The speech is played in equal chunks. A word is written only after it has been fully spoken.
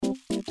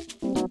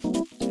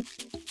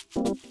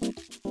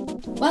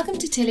Welcome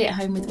to Tilly at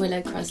Home with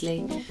Willow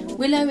Crosley.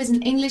 Willow is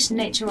an English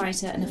nature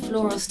writer and a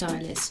floral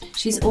stylist.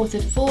 She's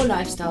authored 4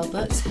 lifestyle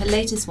books. Her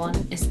latest one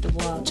is The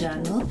Wild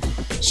Journal.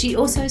 She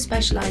also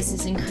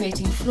specialises in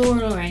creating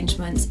floral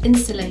arrangements,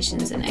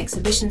 installations and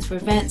exhibitions for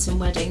events and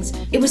weddings.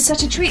 It was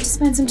such a treat to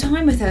spend some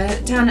time with her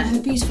down at her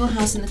beautiful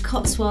house in the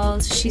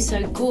Cotswolds. She's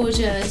so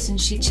gorgeous,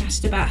 and she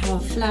chatted about how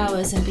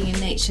flowers and being in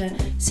nature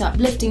is so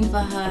uplifting for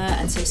her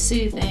and so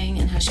soothing,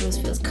 and how she always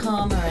feels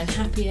calmer and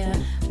happier,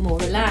 more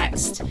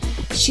relaxed.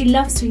 She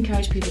loves to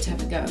encourage people to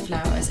have a go at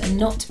flowers and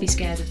not to be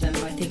scared of them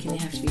by thinking they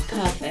have to be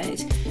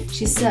perfect.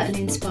 She's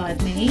certainly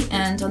inspired me,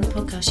 and on the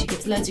podcast she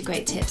gives loads of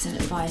great tips and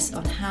advice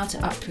on how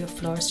to up your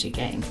floristry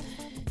game.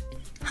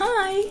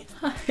 Hi!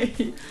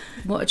 Hi!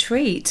 What a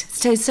treat.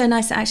 It's so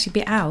nice to actually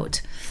be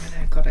out.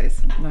 I know, God,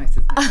 it's nice,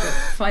 isn't it?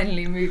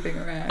 Finally moving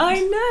around. I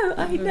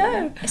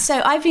know.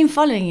 So I've been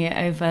following you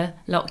over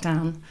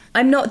lockdown.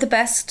 I'm not the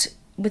best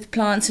with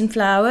plants and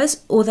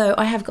flowers, although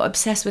I have got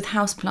obsessed with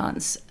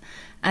houseplants.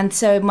 And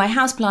so my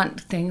houseplant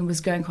thing was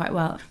going quite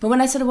well. But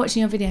when I started watching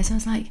your videos, I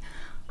was like,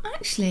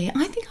 actually,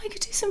 I think I could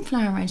do some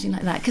flower arranging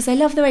like that, because I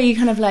love the way you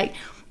kind of like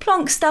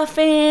plonk stuff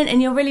in and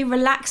you're really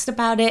relaxed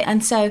about it.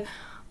 And so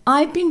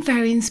I've been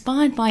very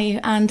inspired by you,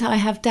 and I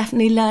have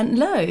definitely learnt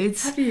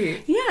loads. Have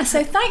you? Yeah,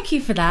 so thank you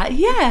for that.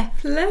 Yeah.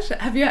 Pleasure.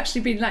 Have you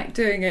actually been like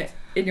doing it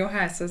in your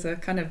house as a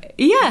kind of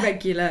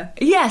regular?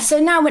 Yeah, so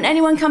now when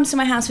anyone comes to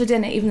my house for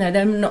dinner, even though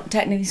they're not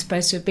technically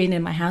supposed to have been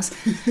in my house,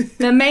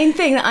 the main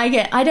thing that I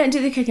get, I don't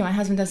do the cooking, my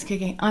husband does the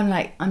cooking,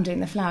 I'm doing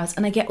the flowers,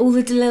 and I get all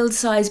the little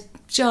size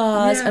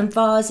jars and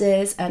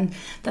vases, and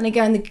then I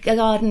go in the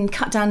garden,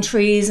 cut down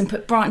trees and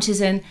put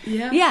branches in,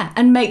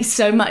 and make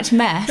so much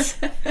mess.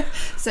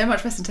 So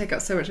much mess and take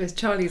up so much space.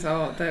 Charlie's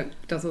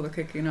does all the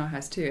cooking in our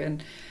house too,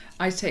 and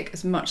I take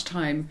as much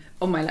time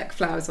on my like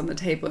flowers on the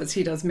table as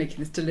he does making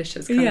this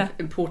delicious kind of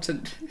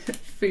important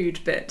food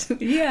bit.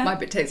 Yeah. My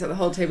bit takes up the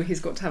whole table. He's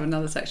got to have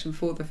another section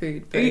for the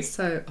food. But it's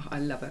I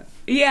love it.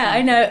 Yeah,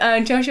 I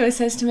know. Josh always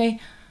says to me,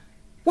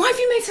 why have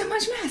you made so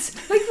much mess?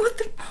 Like, what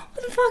the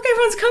fuck?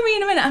 Everyone's coming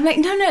in a minute. I'm like,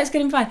 no, it's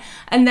getting fine.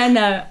 And then,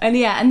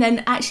 and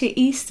then actually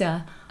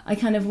Easter,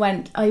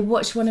 I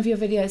watched one of your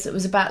videos that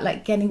was about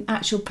like getting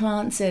actual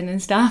plants in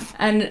and stuff.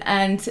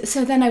 And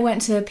so then I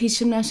went to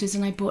Petersham Nurseries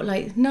and I bought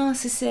like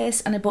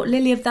narcissus and I bought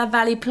lily of the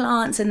valley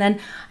plants, and then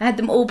I had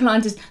them all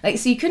planted. Like,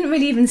 so you couldn't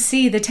really even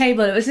see the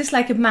table. It was just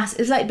like it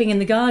was like being in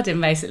the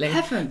garden basically.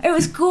 Heaven. It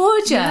was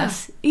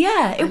gorgeous.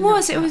 Yeah, it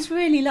was. It was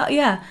really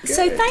Good.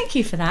 So thank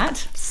you for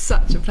that.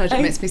 Such a pleasure.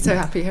 It makes me so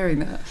happy hearing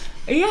that.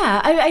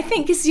 Yeah, I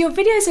think because your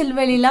videos are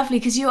really lovely,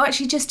 because you're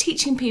actually just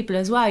teaching people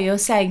as well. You're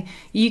saying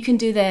you can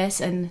do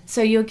this, and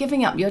so you're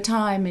giving up your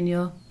time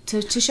and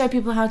to show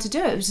people how to do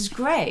it, which is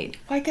great.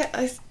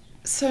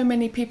 So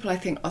many people I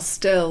think are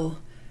still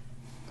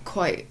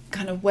quite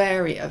kind of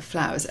wary of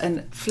flowers,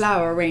 and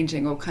flower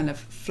arranging or kind of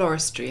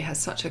floristry has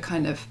such a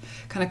kind of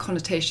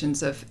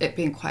connotations of it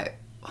being quite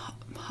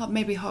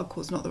maybe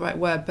hardcore is not the right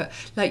word, but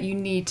like you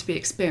need to be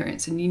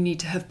experienced and you need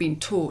to have been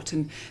taught,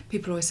 and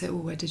people always say, oh,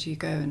 where did you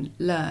go and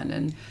learn?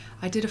 And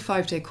I did a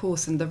 5-day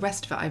course, and the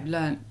rest of it I've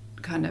learned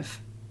kind of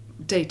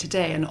day to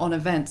day and on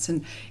events,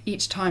 and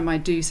each time I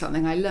do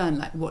something I learn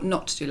like what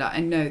not to do. Like I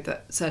know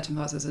that certain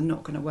vases are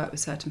not going to work with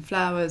certain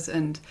flowers,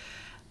 and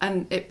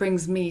it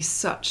brings me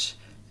such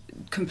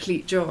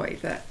complete joy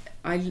that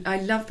I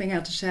love being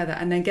able to share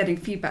that, and then getting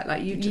feedback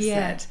like you just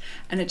said,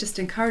 and it just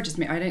encourages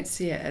me. I don't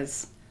see it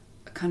as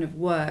kind of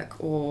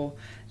work or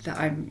that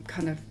I'm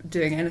kind of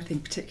doing anything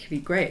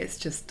particularly great. It's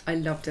just I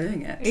love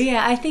doing it.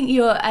 Yeah, I think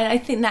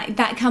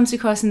that comes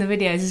across in the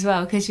videos as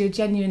well, because you're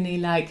genuinely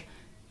like,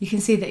 you can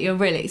see that you're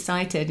really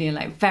excited and you're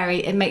like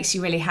it makes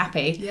you really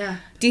happy. Yeah.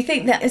 Do you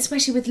think that,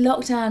 especially with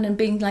lockdown and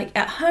being like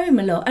at home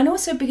a lot, and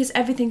also because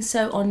everything's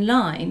so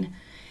online,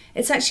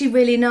 it's actually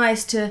really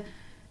nice to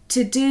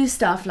do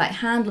stuff like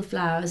handle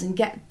flowers and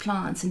get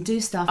plants and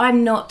do stuff.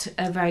 I'm not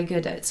very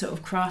good at sort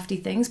of crafty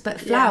things, but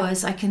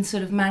flowers I can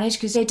sort of manage,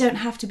 because they don't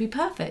have to be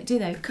perfect, do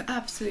they?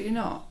 Absolutely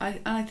not.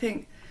 I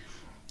think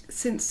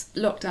since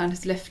lockdown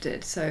has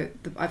lifted, so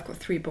I've got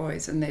 3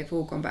 boys and they've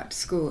all gone back to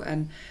school,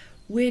 and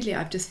weirdly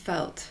I've just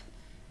felt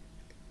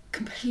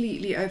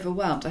completely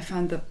overwhelmed. I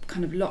found the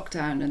kind of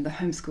lockdown and the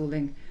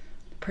homeschooling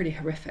pretty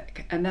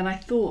horrific. And then I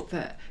thought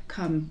that I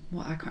can't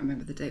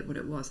remember the date, what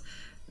it was,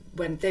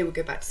 when they would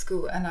go back to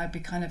school and I'd be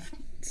kind of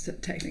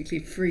technically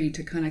free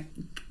to kind of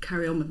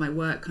carry on with my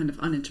work kind of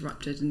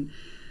uninterrupted.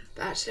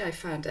 But actually I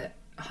found it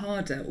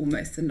harder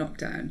almost than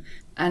lockdown.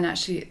 And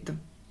actually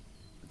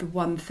the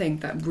one thing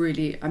that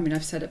really, I mean,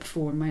 I've said it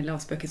before in my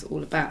last book, is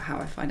all about how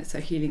I find it so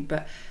healing,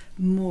 but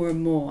more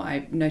and more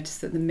I notice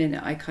that the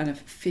minute I kind of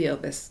feel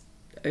this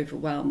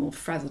overwhelm or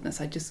frazzledness,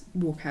 I just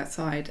walk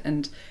outside,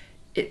 and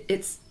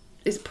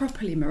it's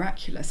properly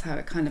miraculous how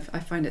it kind of, I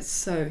find it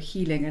so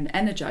healing and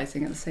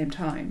energizing at the same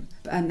time.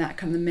 And that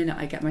kind of the minute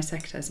I get my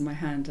secateurs in my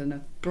hand and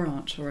a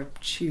branch or a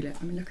tulip,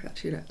 I mean, look at that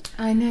tulip.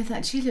 I know,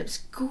 that tulip's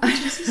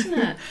gorgeous, isn't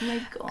it? Oh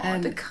my God,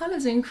 and the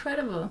colours are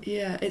incredible.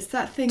 Yeah, it's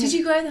that thing. Did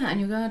you grow that in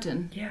your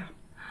garden? Yeah.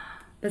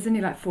 There's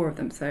only like 4 of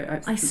them,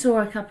 so I saw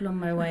a couple on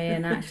my way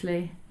in,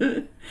 actually.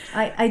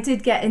 I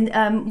did get in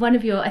one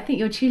of I think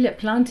your tulip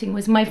planting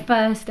was my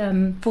first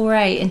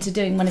foray into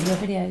doing one of your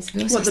videos.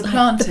 What, the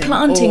planting? The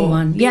planting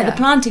one. Yeah, the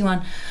planting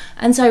one.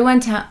 And so I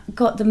went out,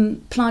 got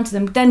them, planted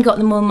them, then got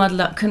them all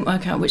muddled up, couldn't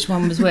work out which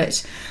one was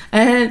which.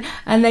 and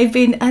they've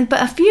been,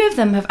 but a few of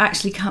them have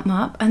actually come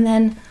up, and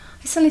then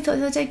I suddenly thought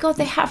the other day, God,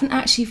 they haven't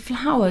actually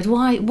flowered.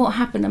 Why? What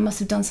happened? I must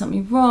have done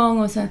something wrong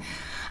or something.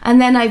 And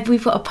then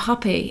we've got a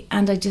puppy,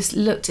 and I just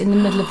looked in the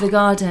middle of the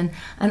garden,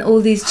 and all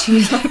these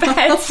tulip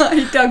heads.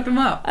 You dug them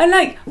up.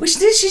 And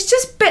she's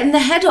just bitten the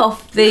head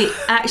off the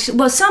actual.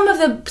 Well, some of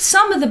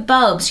the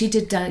bulbs she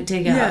did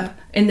dig up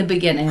in the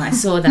beginning. I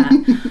saw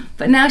that,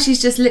 but now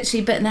she's just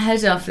literally bitten the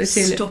head off the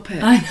tulip. Stop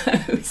it! I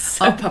know.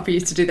 So. Our puppy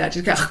used to do that.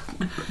 Just go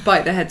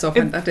bite their heads off,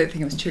 and I don't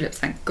think it was tulips.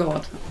 Thank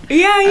God.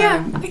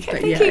 Yeah. I kept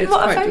thinking, it's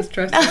quite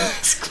distressing.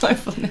 It's quite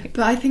funny.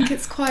 But I think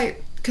it's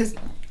quite because.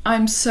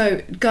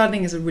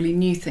 Gardening is a really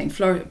new thing.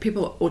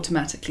 People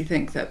automatically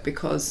think that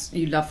because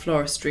you love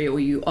floristry or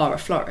you are a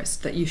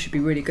florist that you should be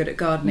really good at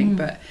gardening,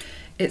 but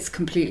it's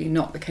completely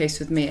not the case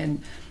with me.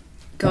 And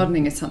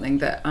gardening is something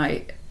that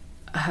I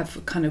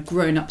have kind of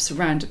grown up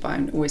surrounded by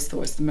and always thought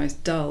was the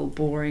most dull,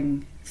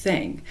 boring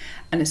thing.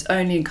 And it's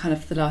only in kind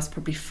of the last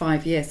probably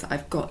 5 years that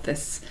I've got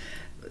this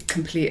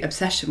complete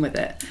obsession with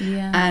it.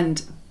 Yeah.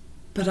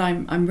 But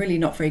I'm really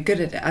not very good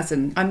at it, as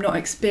in I'm not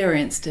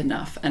experienced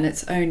enough, and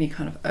it's only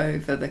kind of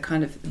over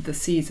the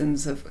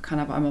seasons of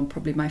kind of I'm on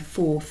probably my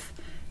 4th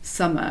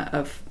summer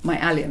of my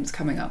alliums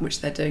coming up, which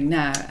they're doing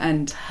now.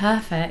 And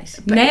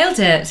perfect, nailed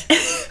it.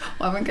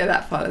 Well, I won't go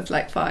that far. It's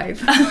like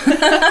 5.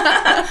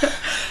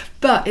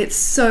 But it's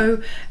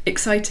so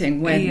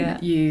exciting when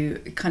you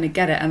kind of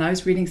get it. And I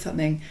was reading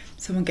something.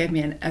 Someone gave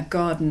me a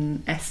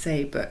garden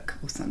essay book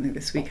or something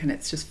this week, and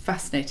it's just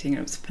fascinating.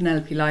 It was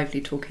Penelope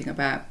Lively talking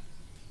about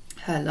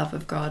her love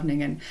of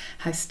gardening and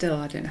how still,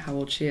 I don't know how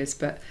old she is,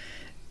 but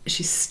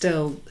she's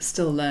still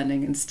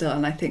learning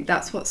and I think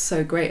that's what's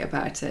so great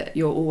about it.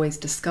 You're always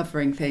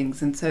discovering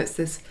things, and so it's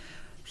this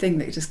thing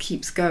that just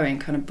keeps going,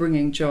 kind of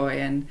bringing joy.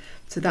 And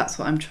so that's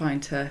what I'm trying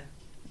to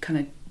kind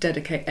of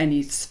dedicate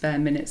any spare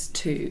minutes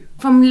to.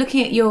 From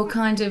looking at your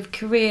kind of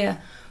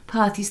career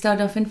path, you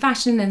started off in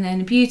fashion and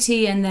then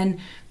beauty and then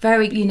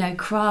very,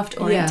 craft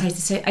orientated.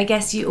 So I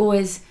guess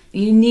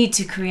you need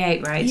to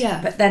create, right?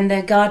 Yeah. But then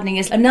the gardening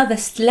is another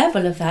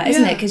level of that,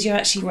 isn't it? Because you're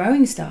actually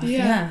growing stuff.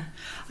 Yeah.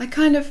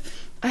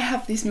 I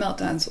have these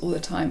meltdowns all the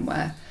time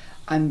where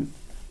I'm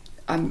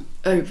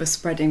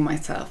overspreading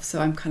myself. So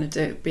I'm kind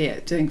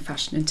of doing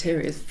fashion,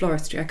 interiors,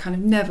 floristry. I kind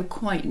of never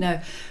quite know.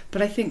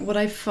 But I think what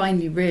I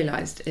finally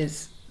realised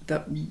is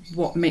that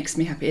what makes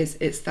me happy is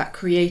it's that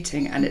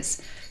creating, and it's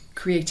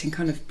creating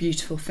kind of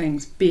beautiful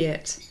things, be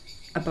it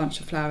a bunch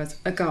of flowers,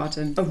 a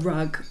garden, a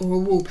rug, or a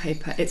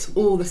wallpaper. It's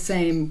all the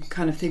same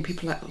kind of thing.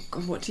 People are like, oh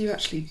God, what do you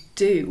actually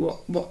do?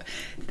 What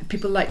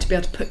people like to be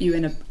able to put you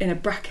in a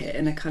bracket,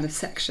 in a kind of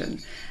section.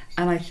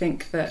 And I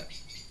think that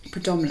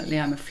predominantly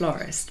I'm a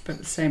florist, but at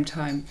the same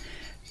time,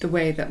 the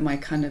way that my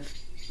kind of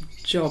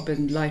job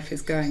and life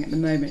is going at the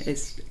moment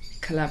is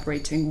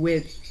collaborating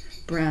with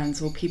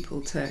brands or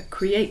people to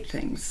create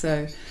things.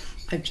 So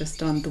I've just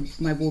done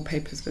my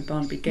wallpapers with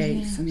Barnaby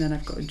Gates, and then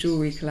I've got a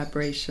jewellery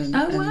collaboration.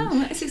 Oh, wow,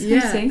 that's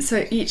exciting. Yeah,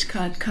 so each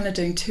kind of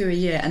doing 2 a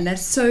year, and they're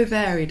so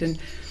varied, and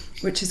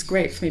which is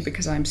great for me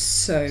because I'm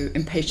so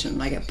impatient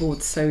and I get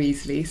bored so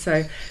easily.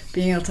 So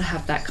being able to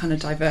have that kind of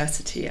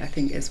diversity, I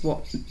think, is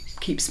what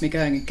keeps me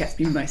going and gets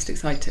me most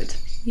excited.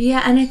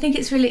 Yeah, and I think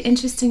it's really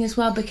interesting as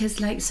well because,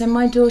 so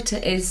my daughter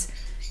is,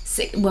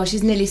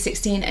 she's nearly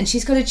 16, and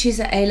she's got to choose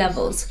her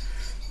A-levels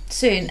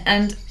soon,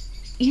 and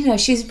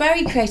she's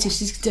very creative.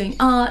 She's doing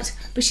art,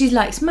 but she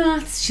likes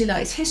maths, she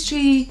likes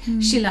history,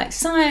 she likes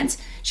science,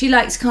 she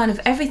likes kind of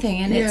everything.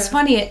 And it's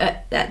funny,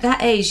 at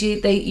that age,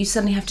 you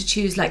suddenly have to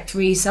choose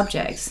 3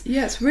 subjects.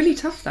 Yeah, it's really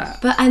tough,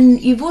 that. And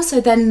you've also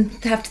then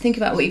have to think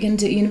about what you're going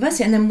to do at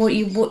university and then what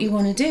you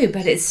want to do.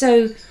 But it's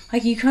so,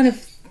 you kind of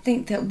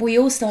think that we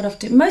all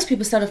most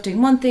people start off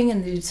doing one thing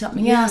and do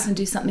something else and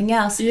do something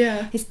else.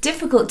 Yeah. It's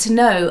difficult to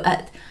know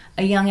at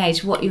a young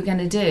age what you're going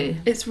to do.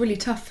 It's really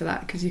tough for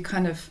that because you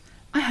kind of...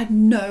 I had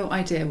no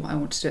idea what I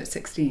wanted to do at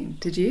 16.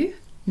 Did you?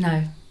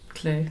 No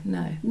clue,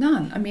 no.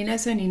 None. I mean,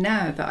 it's only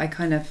now that I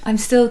kind of... I'm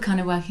still kind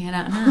of working it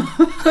out now.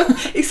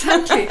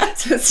 Exactly.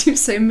 So it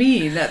seems so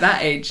mean at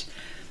that age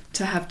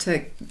to have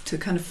to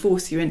kind of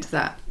force you into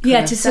that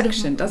kind of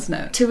section, doesn't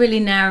it? To really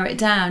narrow it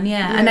down,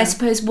 yeah. And I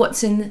suppose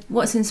what's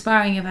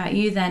inspiring about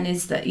you then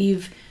is that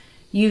you've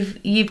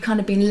kind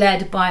of been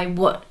led by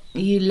what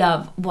you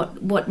love, what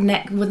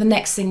the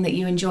next thing that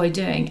you enjoy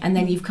doing, and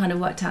then you've kind of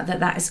worked out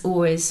that is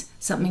always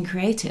something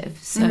creative.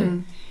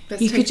 So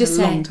you could just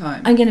say,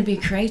 I'm going to be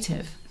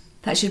creative.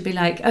 That should be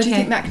okay. Do you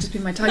think that could just be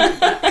my title?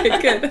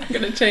 Okay, good. I'm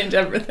going to change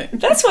everything.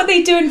 That's what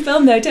they do in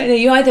film, though, don't they?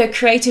 You're either a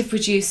creative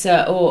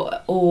producer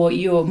or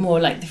you're more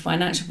like the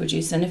financial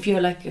producer. And if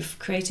you're like a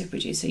creative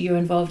producer, you're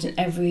involved in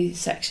every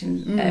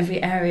section,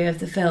 every area of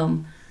the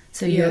film.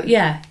 So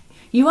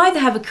you either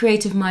have a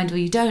creative mind or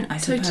you don't, I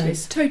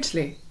suppose.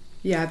 Totally.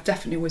 Yeah, I've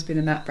definitely always been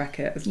in that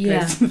bracket as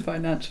opposed to the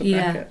financial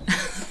bracket.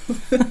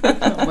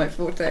 Not my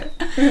forte.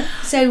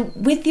 So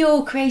with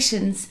your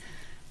creations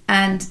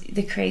and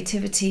the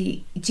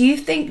creativity, do you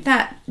think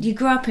that you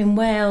grew up in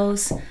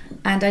Wales,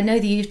 and I know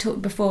that you've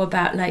talked before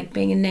about like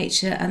being in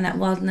nature and that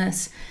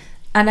wildness,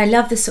 and I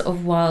love the sort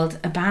of wild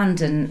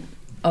abandon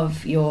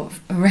of your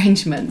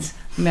arrangements.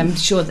 I'm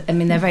sure that,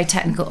 they're very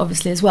technical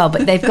obviously as well,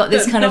 but they've got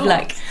this kind of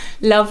like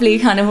lovely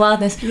kind of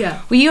wildness.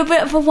 Yeah. Were you a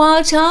bit of a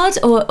wild child,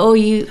 or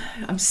you?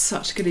 I'm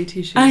such a goody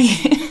two-shoes.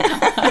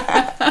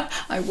 I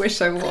wish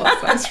I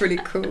was. That's really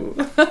cool.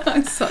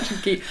 I'm such a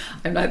geek.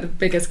 I'm like the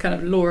biggest kind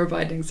of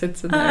law-abiding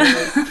citizen there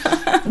is.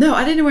 No,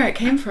 I don't know where it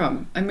came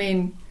from. I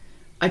mean,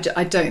 I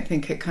don't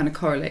think it kind of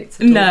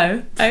correlates at all.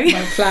 No.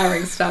 My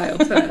flowering style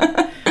to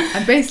it.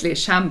 I'm basically a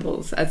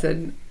shambles, as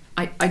in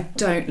I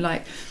don't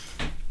like...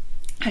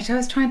 Actually, I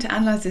was trying to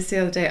analyse this the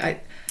other day.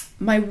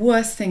 My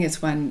worst thing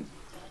is when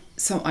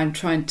I'm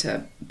trying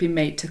to be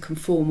made to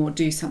conform or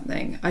do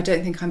something. I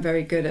don't think I'm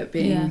very good at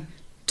being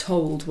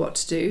told what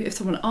to do. If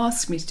someone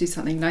asks me to do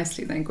something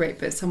nicely, then great.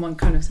 But if someone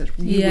kind of says,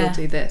 you will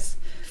do this.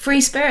 Free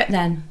spirit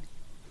then?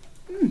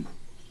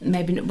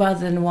 Maybe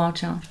rather than a wild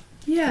child.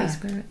 Yeah.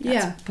 Free spirit.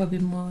 That's probably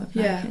more.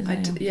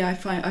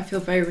 I feel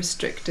very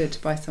restricted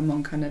by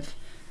someone kind of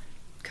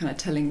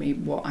telling me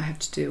what I have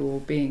to do or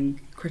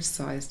being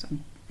criticised.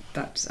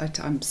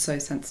 I'm so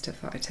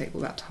sensitive that I take all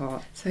that to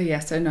heart. So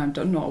no, I'm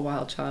not a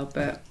wild child,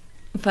 but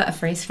a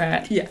free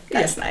spirit. Yeah,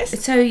 that's nice.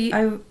 So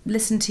I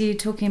listened to you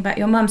talking about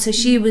your mum. So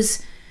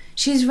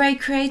she's very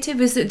creative.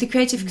 Was the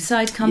creative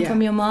side come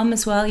from your mum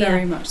as well?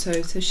 Very much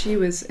so. So she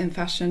was in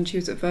fashion. She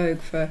was at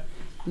Vogue for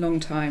a long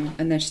time,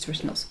 and then she's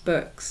written lots of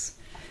books,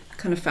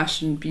 kind of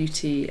fashion,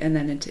 beauty, and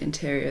then into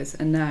interiors.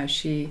 And now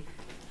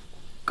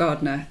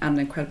gardener and an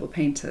incredible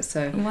painter,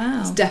 so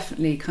it's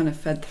definitely kind of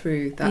fed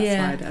through that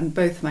side. And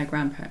both my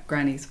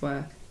grannies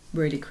were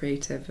really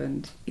creative,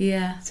 and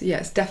so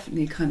it's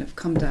definitely kind of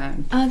come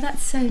down. Oh,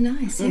 that's so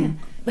nice.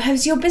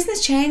 Has your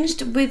business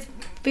changed with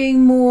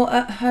being more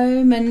at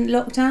home and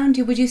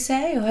lockdown, would you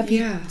say, or have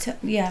you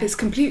it's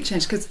complete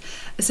change, because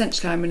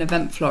essentially I'm an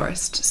event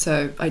florist,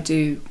 so I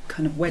do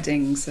kind of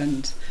weddings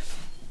and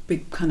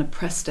big kind of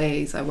press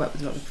days. I work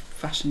with a lot of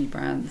fashion-y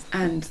brands,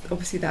 and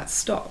obviously that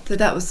stopped. So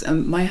that was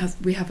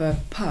we have a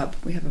pub,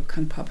 we have a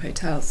kind of pub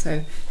hotel,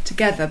 so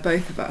together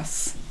both of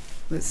us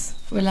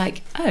we're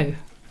like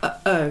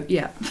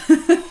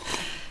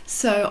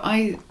so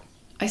I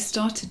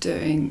started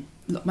doing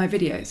my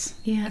videos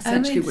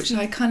essentially, which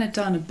I kind of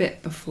done a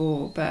bit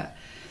before, but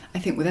I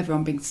think with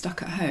everyone being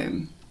stuck at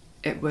home,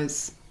 it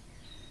was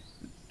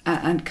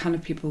and kind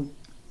of people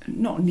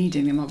not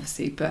needing them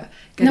obviously, but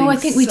I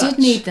think we did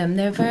need them.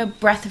 They're a very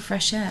breath of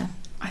fresh air.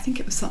 I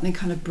think it was something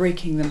kind of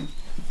breaking them,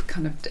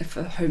 kind of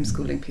for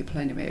homeschooling people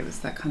anyway. It was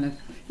that kind of,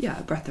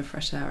 a breath of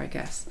fresh air, I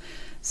guess.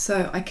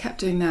 So I kept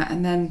doing that,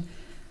 and then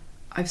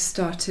I've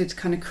started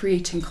kind of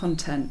creating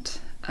content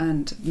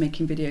and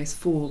making videos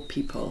for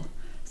people.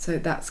 So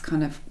that's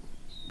kind of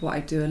what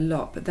I do a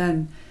lot. But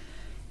then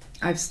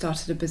I've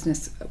started a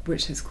business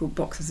which is called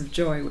Boxes of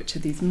Joy, which are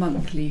these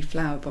monthly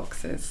flower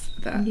boxes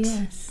that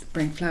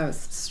bring flowers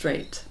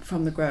straight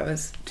from the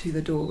growers to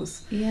the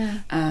doors. Yeah.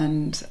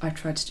 And I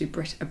tried to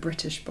do a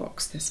British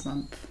box this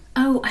month.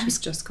 Oh, I was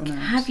just gone out.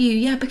 Have you?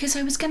 Yeah, because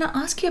I was going to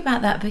ask you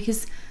about that,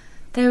 because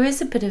there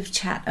is a bit of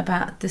chat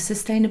about the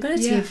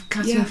sustainability of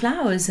cutting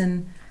flowers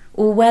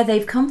or where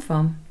they've come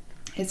from.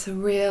 It's a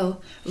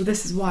real... Well,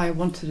 this is why I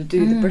wanted to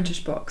do the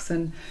British box,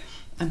 and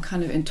I'm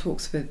kind of in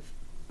talks with...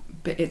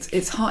 But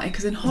it's hard,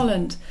 because in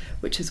Holland,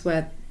 which is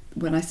where,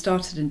 when I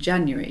started in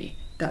January,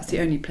 that's the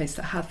only place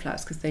that had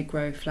flowers, because they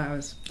grow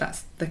flowers.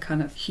 That's the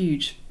kind of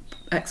huge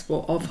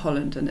export of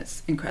Holland, and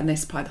it's incredible. And they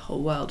supply the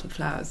whole world with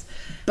flowers.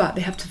 But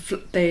they have to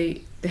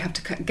they have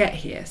to get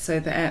here. So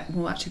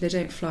actually they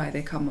don't fly.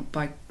 They come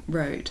by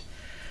road.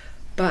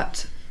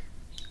 But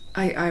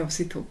I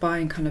obviously thought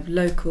buying kind of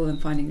local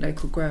and finding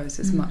local growers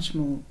is much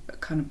more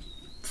kind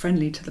of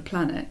friendly to the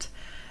planet.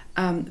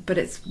 But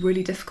it's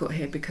really difficult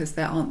here because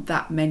there aren't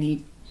that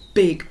many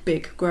big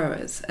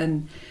growers,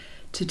 and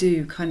to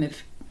do kind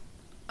of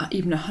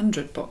even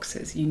 100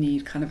 boxes you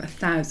need kind of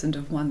 1,000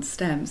 of one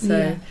stem.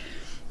 So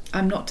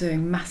I'm not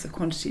doing massive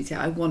quantities yet.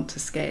 I want to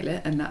scale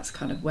it, and that's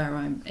kind of where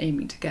I'm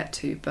aiming to get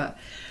to. But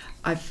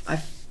I've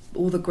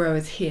all the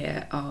growers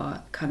here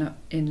are kind of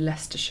in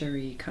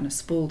Leicestershire, kind of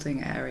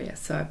Spalding area,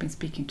 so I've been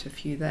speaking to a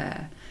few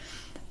there.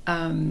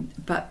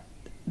 But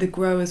the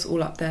growers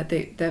all up there,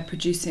 they're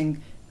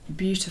producing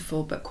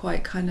beautiful but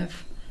quite kind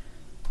of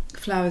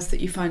flowers that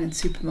you find in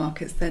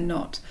supermarkets. They're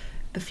not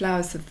the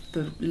flowers of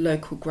the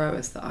local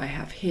growers that I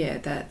have here.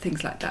 They're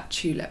things like that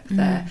tulip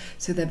there,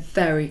 so they're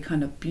very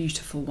kind of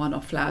beautiful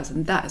one-off flowers,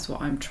 and that is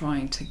what I'm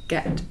trying to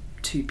get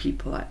to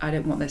people. I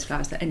don't want those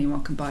flowers that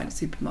anyone can buy in a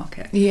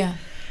supermarket.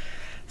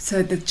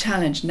 So the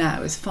challenge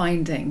now is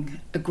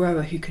finding a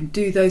grower who can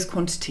do those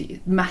quantities,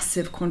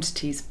 massive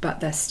quantities, but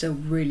they're still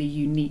really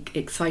unique,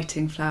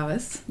 exciting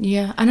flowers.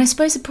 Yeah, and I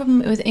suppose the problem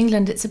with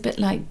England, it's a bit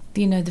like,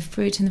 the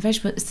fruit and the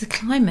vegetables, it's the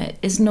climate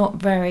is not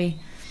very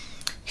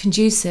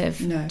conducive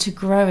to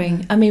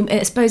growing. I mean,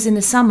 I suppose in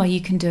the summer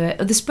you can do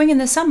it. Or the spring and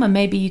the summer,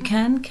 maybe you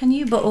can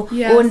you? But or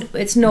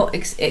it's not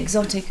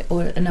exotic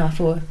or enough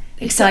or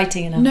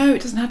exciting enough. No,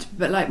 it doesn't have to be.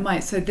 But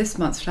like so this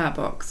month's flower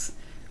box,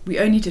 we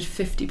only did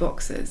 50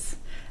 boxes.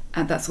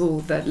 And that's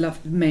all the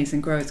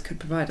amazing growers could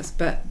provide us.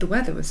 But the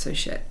weather was so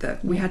shit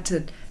that we had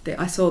to...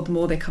 I saw them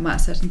all, they come out a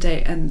certain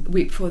date, and the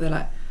week before they're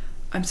like,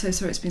 I'm so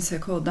sorry, it's been so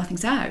cold,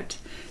 nothing's out.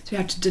 So we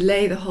had to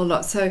delay the whole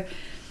lot. So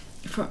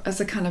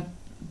as a kind of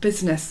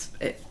business,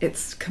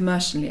 it's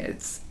commercially,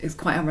 it's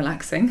quite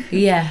unrelaxing.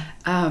 Yeah.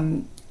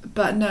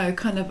 But no,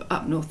 kind of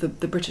up north,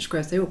 the British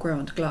growers, they all grow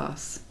under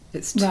glass.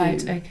 It's too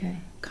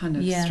kind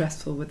of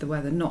stressful with the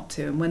weather not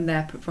to. And when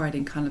they're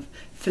providing kind of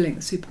filling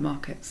the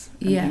supermarkets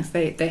and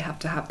things, they have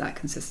to have that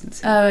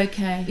consistency. Oh,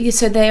 okay. Yeah,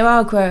 so they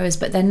are growers,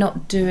 but they're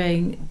not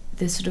doing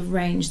the sort of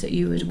range that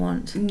you would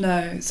want.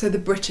 No. So the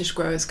British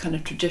growers kind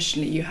of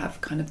traditionally, you have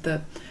kind of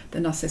the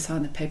Narcissa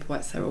and the paper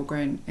whites, they're all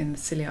grown in the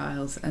Scilly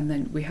Isles, and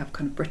then we have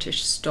kind of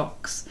British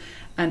stocks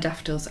and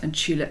daffodils and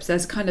tulips.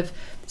 There's kind of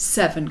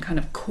 7 kind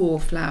of core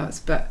flowers,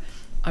 but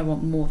I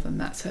want more than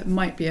that. So it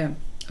might be a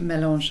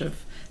mélange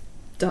of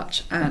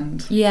Dutch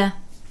and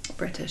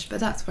British, but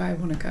that's where I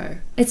want to go.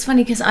 It's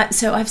funny because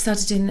I've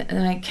started doing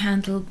a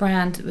candle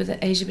brand with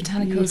the Asia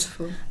Botanicals.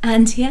 Beautiful.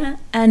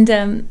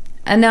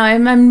 And now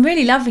I'm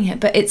really loving it,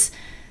 but it's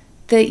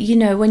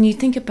when you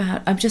think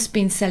about, I've just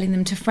been selling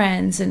them to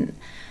friends and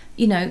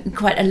in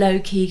quite a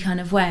low-key kind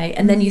of way,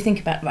 and then you think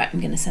about, right, I'm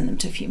going to send them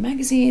to a few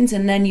magazines,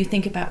 and then you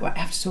think about, right, I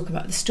have to talk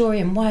about the story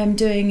and why I'm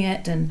doing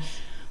it, and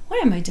why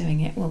am I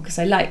doing it? Well, because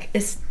I like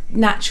this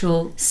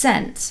natural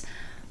scent.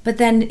 But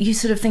then you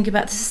sort of think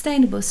about the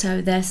sustainable, so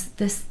there's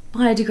this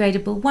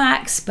biodegradable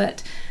wax,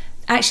 but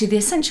actually the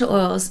essential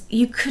oils,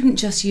 you couldn't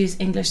just use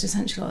English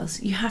essential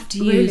oils. You have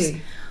to use...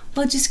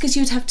 Well, just because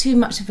you'd have too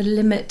much of a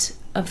limit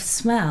of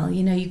smell,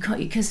 you can't,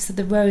 because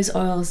the rose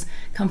oils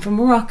come from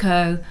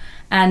Morocco,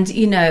 and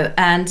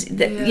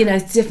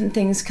different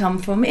things come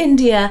from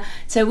India.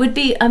 So it would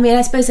be,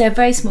 I suppose they're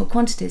very small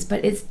quantities,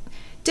 but it's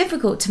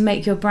difficult to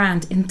make your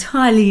brand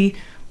entirely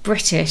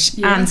British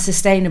and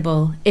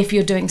sustainable if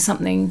you're doing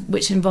something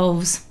which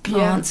involves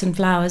plants and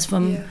flowers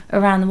from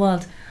around the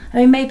world. I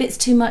mean, maybe it's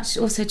too much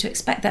also to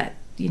expect that,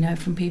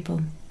 from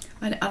people.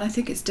 And I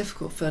think it's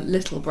difficult for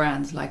little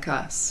brands like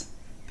us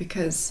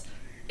because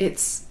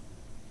it's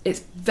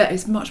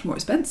much more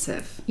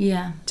expensive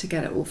to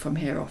get it all from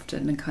here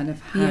often and kind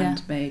of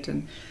handmade.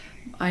 And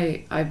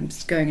I'm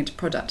going into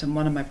product, and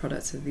one of my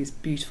products are these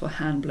beautiful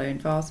hand-blown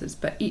vases,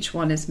 but each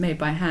one is made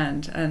by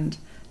hand and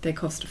they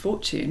cost a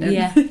fortune, and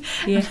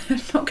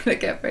I'm not going to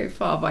get very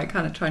far by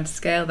kind of trying to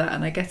scale that.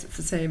 And I guess it's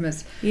the same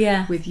as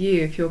with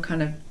you, if you're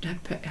kind of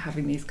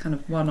having these kind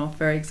of one-off,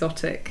 very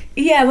exotic.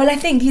 Yeah, well, I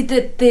think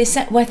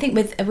I think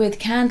with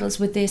candles,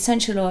 with the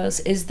essential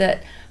oils, is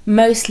that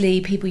mostly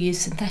people use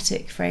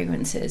synthetic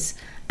fragrances,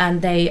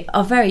 and they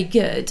are very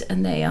good,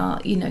 and they are,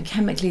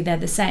 chemically they're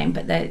the same,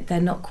 but they're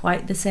not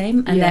quite the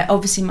same, and they're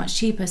obviously much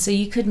cheaper. So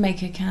you could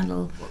make a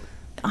candle.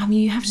 I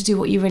mean, you have to do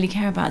what you really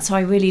care about. So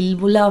I really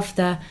love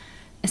the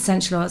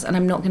essential oils, and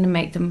I'm not going to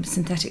make them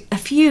synthetic. A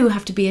few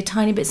have to be a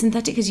tiny bit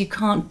synthetic because you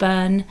can't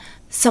burn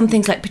some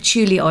things like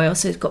patchouli oil,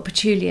 so it's got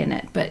patchouli in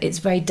it, but it's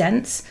very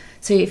dense.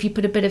 So if you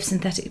put a bit of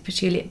synthetic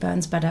patchouli, it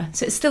burns better.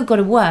 So it's still got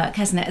to work,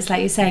 hasn't it? It's like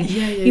you're saying,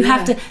 you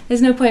have to.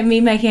 There's no point in me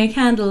making a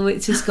candle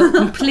which has got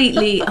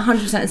completely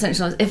 100%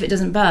 essential oils if it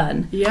doesn't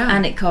burn,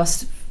 and it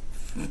costs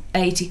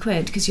 80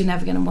 quid because you're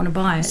never going to want to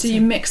buy it. So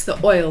you mix the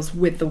oils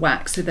with the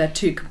wax, so they're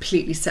 2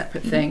 completely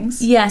separate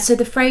things. Yeah, so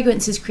the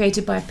fragrance is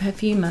created by a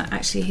perfumer.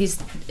 Actually,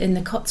 he's in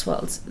the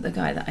Cotswolds, the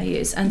guy that I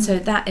use, and so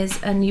that is,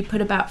 and you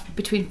put about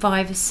between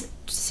 5 and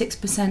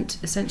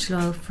 6% essential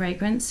oil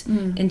fragrance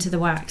into the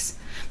wax.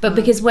 But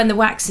because when the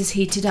wax is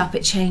heated up,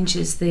 it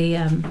changes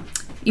the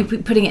you're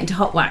putting it into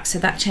hot wax, so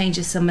that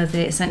changes some of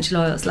the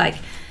essential oils. Like,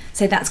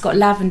 say that's got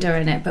lavender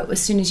in it, but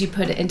as soon as you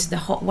put it into the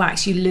hot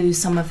wax, you lose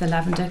some of the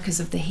lavender because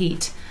of the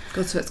heat.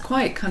 God, so it's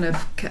quite kind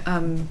of...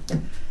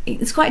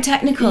 it's quite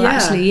technical,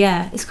 actually,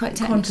 it's quite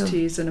technical.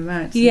 Quantities and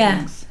amounts and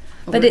things.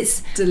 Oh, but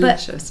it's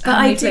delicious. But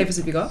how many flavours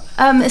have you got?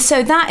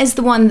 So that is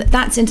the one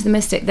that's Into the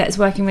Mystic that is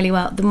working really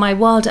well. My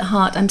Wild at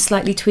Heart, I'm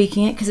slightly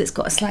tweaking it because it's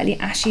got a slightly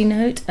ashy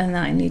note, and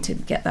I need to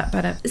get that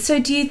better. So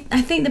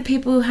I think that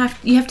people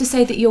you have to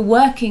say that you're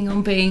working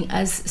on being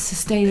as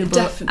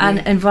sustainable and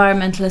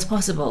environmental as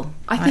possible.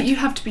 I think you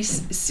have to be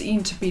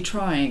seen to be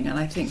trying, and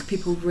I think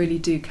people really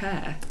do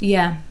care.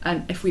 Yeah.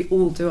 And if we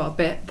all do our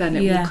bit, then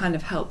it will kind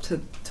of help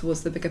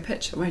towards the bigger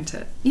picture, won't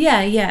it?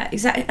 Yeah,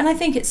 exactly. And I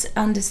think it's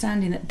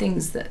understanding that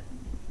things that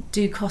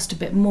do cost a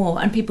bit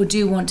more, and people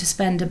do want to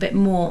spend a bit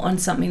more on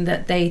something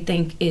that they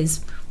think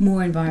is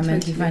more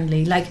environmentally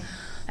friendly. Like,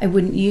 I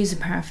wouldn't use a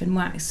paraffin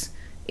wax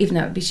even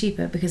though it would be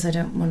cheaper, because I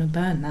don't want to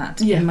burn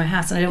that in my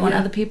house, and I don't want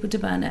other people to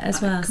burn it as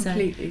well.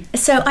 Completely.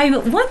 So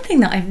one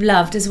thing that I've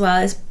loved as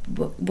well is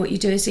what you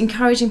do is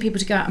encouraging people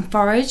to go out and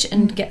forage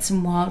and get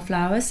some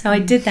wildflowers. So I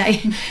did that.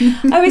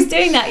 I was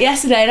doing that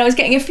yesterday, and I was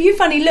getting a few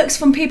funny looks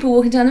from people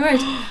walking down the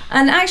road.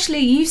 And actually,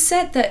 you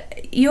said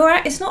that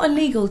it's not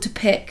illegal to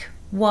pick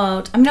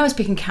wild? I mean, I was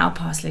picking cow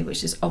parsley,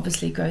 which is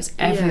obviously grows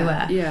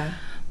everywhere. Yeah.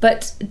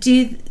 But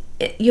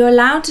you're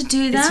allowed to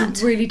do that?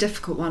 It's a really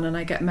difficult one, and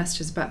I get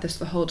messages about this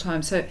the whole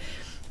time. So,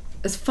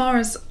 as far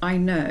as I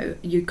know,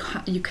 you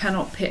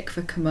cannot pick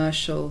for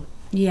commercial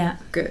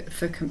good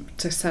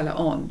to sell it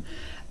on.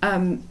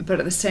 But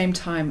at the same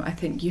time, I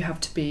think you have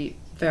to be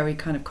very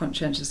kind of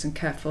conscientious and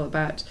careful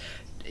about,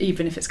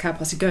 even if it's cow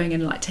parsley, going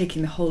in and like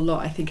taking the whole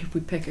lot. I think if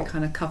we pick a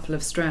kind of couple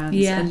of strands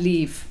and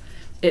leave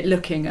it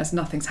looking as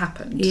nothing's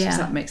happened, does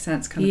that make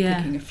sense? Kind of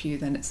picking a few,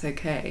 then it's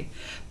okay.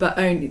 But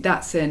only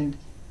that's in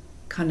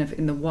kind of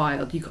in the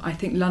wild. I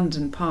think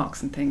London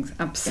parks and things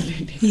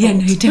absolutely no,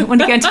 you don't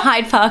want to go into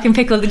Hyde Park and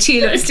pick all the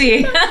tulips, do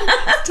you?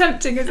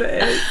 Tempting as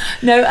it is.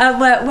 No,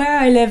 where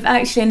I live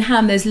actually in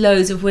Ham, there's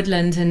loads of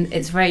woodland and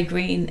it's very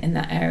green in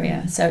that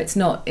area, so it's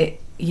not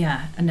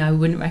no, I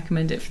wouldn't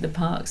recommend it for the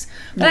parks.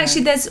 But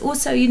actually there's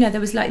also, there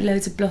was like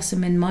loads of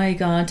blossom in my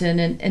garden,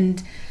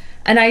 and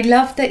I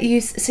love that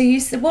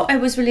what I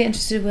was really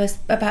interested was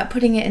about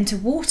putting it into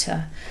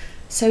water.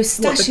 So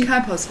the cow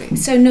parsley?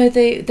 So no,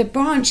 the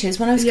branches.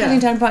 When I was cutting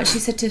down branches,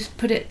 you said to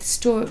put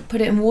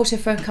it in water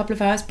for a couple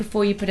of hours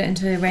before you put it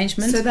into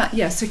arrangement.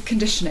 So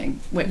conditioning,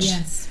 which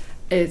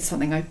is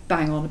something I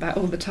bang on about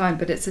all the time.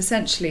 But it's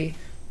essentially,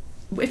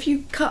 if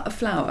you cut a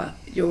flower,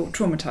 you're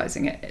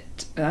traumatizing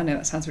it. I know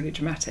that sounds really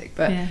dramatic,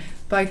 but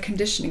by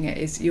conditioning it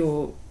is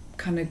you're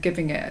kind of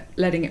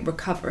letting it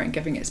recover and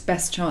giving it its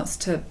best chance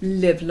to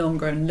live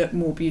longer and look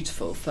more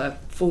beautiful for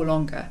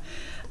longer.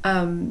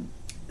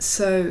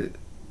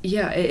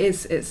 It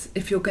is. It's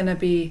if you're going to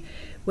be,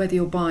 whether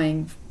you're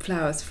buying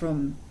flowers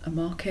from a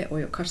market or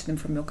you're cutting them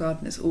from your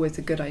garden, it's always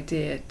a good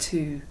idea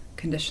to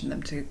condition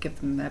them to give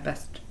them their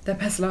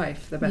best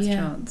life, their best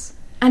chance.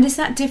 And is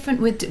that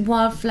different with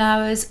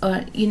wildflowers,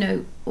 or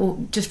or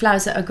just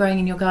flowers that are growing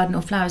in your garden,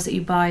 or flowers that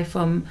you buy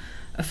from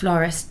a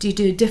florist? Do you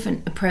do a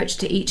different approach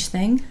to each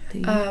thing?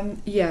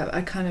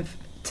 I kind of,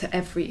 to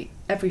every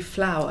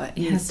flower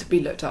needs to be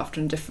looked after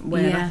in a different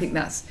way, and I think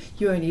that's,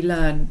 you only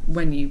learn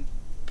when you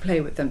play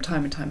with them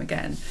time and time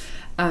again.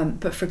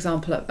 But for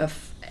example,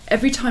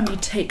 every time you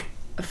take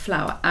a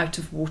flower out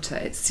of water,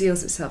 it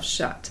seals itself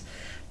shut,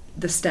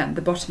 the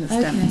bottom of the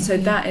stem. So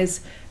that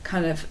is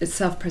kind of, it's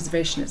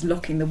self-preservation, it's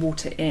locking the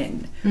water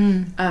in.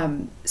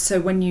 So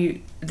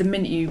the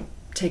minute you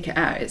take it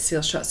out, it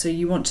seals shut, so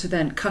you want to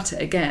then cut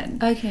it again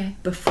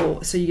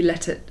before, so you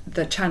let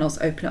the channels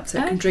open up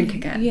so it can drink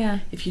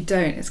again. If you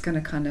don't, it's going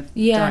to kind of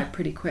die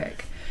pretty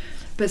quick.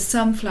 But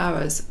some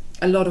flowers,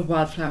 a lot of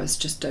wildflowers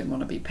just don't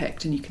want to be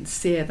picked, and you can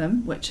sear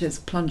them, which is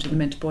plunging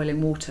them into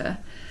boiling water.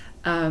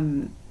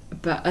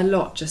 But a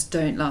lot just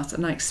don't last,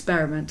 and I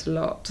experiment a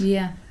lot.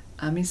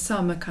 I mean,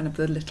 some are kind of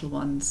the little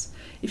ones.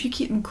 If you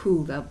keep them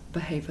cool, they'll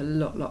behave a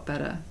lot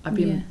better. I've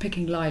been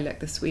picking lilac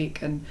this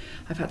week, and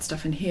I've had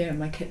stuff in here in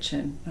my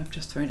kitchen I've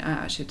just thrown it out.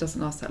 Actually, it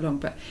doesn't last that long,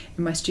 but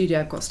in my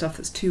studio I've got stuff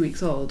that's 2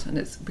 weeks old, and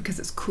it's because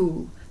it's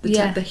cool.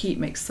 The heat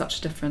makes such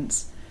a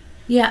difference.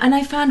 Yeah, and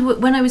I found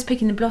when I was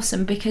picking the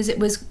blossom, because it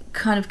was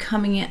kind of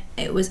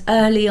it was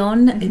early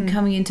on,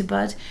 coming into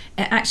bud,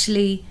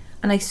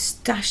 and I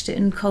stashed it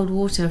in cold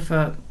water for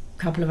a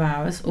couple of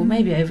hours, or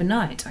maybe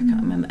overnight, I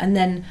can't remember, and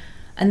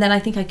then I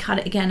think I cut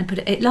it again and put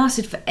it lit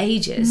lasted for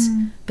ages,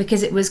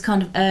 because it was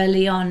kind of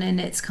early on in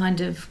its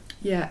kind of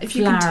if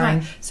you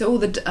flowering. can so all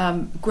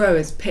the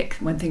growers pick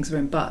when things are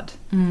in bud,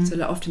 so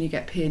like often you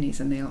get peonies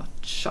and they are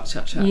shut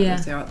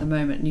as they are at the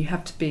moment, and you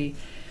have to be.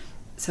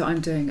 So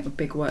I'm doing a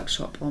big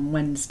workshop on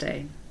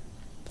Wednesday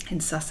in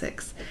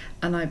Sussex,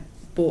 and I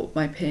bought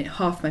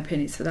half my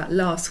peonies for that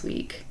last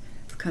week,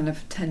 kind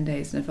of 10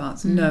 days in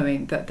advance,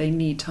 knowing that they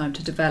need time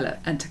to develop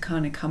and to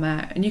kind of come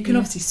out. And you can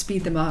obviously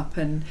speed them up,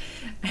 and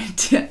I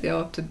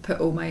often put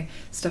all my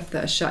stuff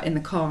that are shut in the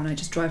car, and I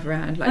just drive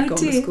around go on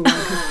the school run,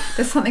 because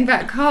there's something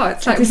about a car.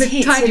 It's like with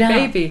a tiny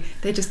baby,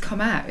 they just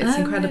come out. It's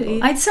incredible.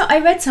 Really? I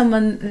read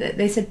someone that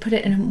they said put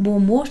it in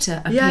warm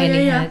water, a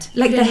peony head,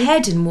 like the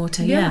head in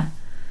water.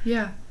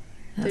 Yeah,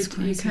 that's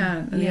crazy. You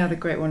can. And the other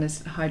great one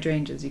is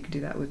hydrangeas. You can do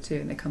that with too,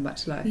 and they come back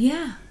to life.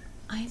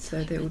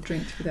 So they all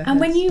drink through their heads. And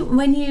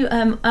when you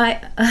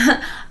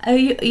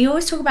you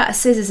always talk about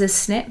scissors as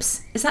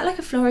snips. Is that like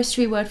a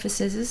floristry word for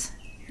scissors?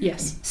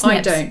 Yes. Snips.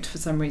 I don't, for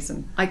some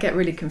reason. I get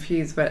really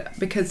confused, but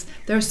because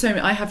there are so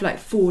many, I have like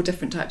 4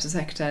 different types of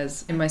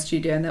secateurs in my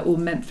studio, and they're all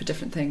meant for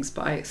different things,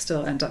 but I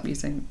still end up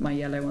using my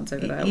yellow ones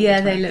over there.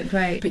 Yeah, they look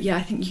great. But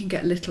I think you can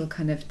get little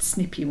kind of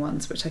snippy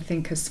ones, which I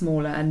think are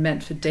smaller and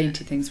meant for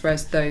dainty things,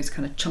 whereas those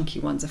kind of chunky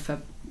ones are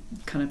for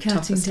kind of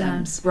tougher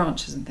stems,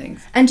 branches and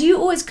things. And do you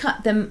always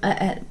cut them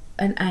at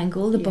an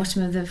angle, the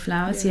bottom of the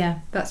flowers?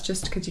 That's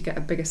just because you get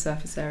a bigger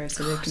surface area,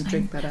 so they can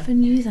drink better. I never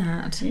knew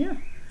that. Yeah.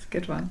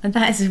 Good one. And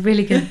that's a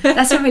really good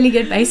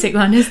basic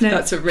one, isn't it?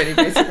 That's a really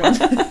basic one.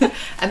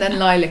 And then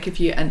lilac,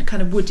 and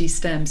kind of woody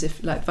stems,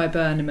 if like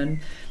viburnum and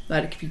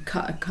lilac, if you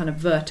cut a kind of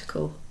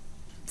vertical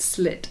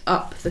slit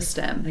up the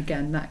stem,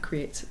 again that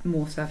creates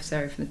more surface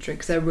area for the tree,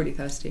 because they're really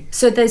thirsty.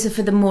 So those are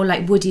for the more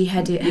like woody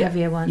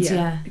heavier ones.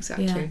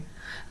 Exactly.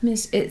 I mean,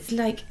 it's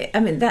like, I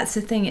mean, that's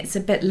the thing. It's a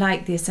bit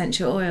like the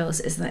essential oils,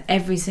 is that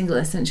every single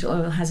essential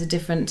oil has a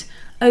different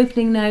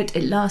opening note.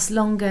 It lasts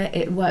longer.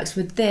 It works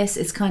with this.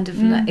 It's kind of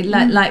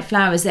like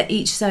flowers. They're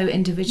each so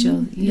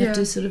individual. You have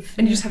to sort of,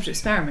 and you just have to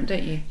experiment,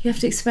 don't you? You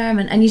have to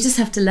experiment, and you just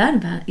have to learn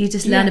about it. You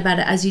just learn about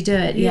it as you do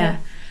it. Yeah.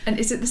 And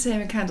is it the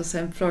same in candles? So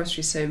in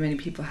floristry, so many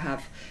people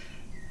have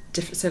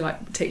different. So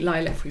like take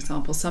lilac for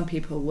example. Some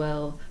people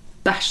will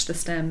bash the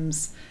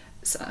stems.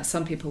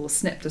 Some people will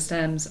snip the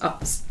stems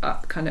up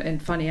kind of in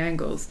funny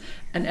angles,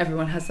 and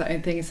everyone has their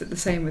own thing. Is it the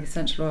same with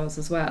essential oils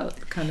as well?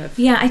 Kind of.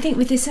 Yeah, I think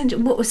with the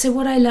essential. So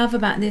what I love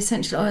about the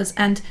essential oils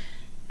and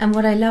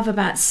what I love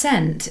about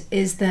scent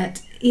is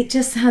that it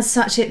just has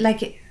such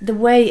the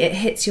way it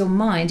hits your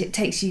mind. It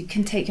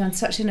can take you on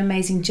such an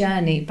amazing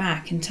journey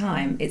back in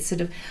time. It's sort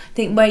of, I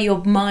think, where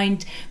your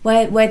mind,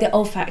 where the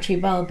olfactory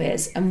bulb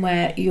is, and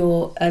where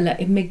your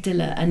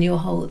amygdala and your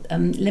whole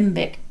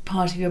limbic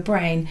part of your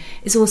brain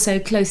is also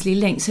closely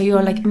linked. So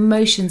your like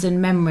emotions and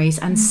memories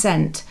and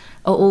scent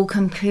are all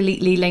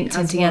completely linked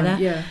in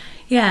together.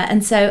 Yeah.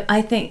 And so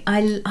I think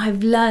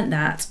I've learned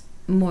that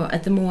more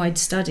the more I'd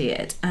study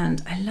it,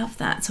 and I love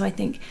that. So I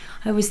think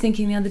I was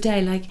thinking the other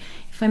day, like,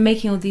 if I'm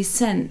making all these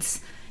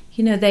scents,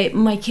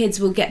 my kids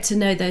will get to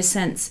know those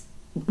scents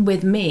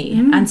with me,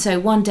 and so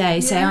one day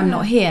say I'm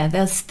not here,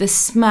 the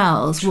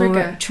smells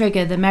will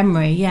trigger the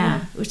memory,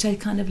 which I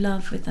kind of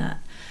love with that.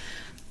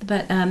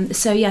 But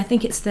I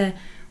think it's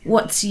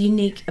what's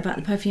unique about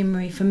the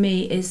perfumery for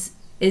me is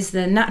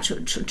the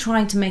natural,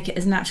 trying to make it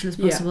as natural as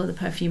possible, the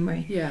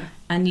perfumery,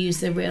 and use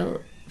the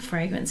real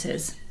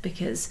fragrances.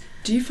 Because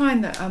do you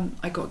find that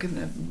I got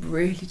given a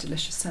really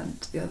delicious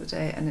scent the other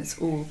day, and it's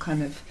all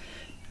kind of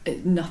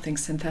nothing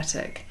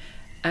synthetic,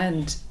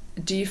 and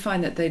do you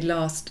find that they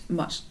last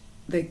much,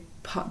 the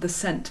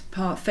scent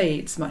part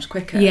fades much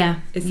quicker?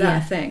 Is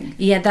that a thing?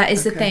 That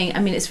is the thing. I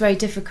mean, it's very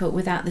difficult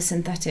without the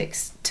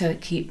synthetics to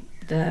keep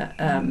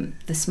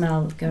the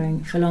smell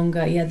going for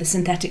longer. The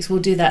synthetics will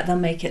do that, they'll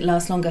make it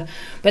last longer,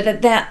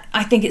 but that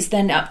I think it's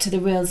then up to the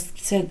real.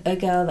 So a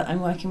girl that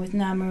I'm working with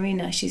now,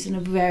 Marina, she's a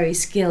very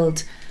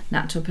skilled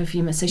natural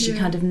perfumer, so she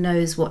kind of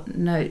knows what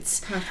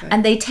notes. Perfect.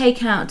 And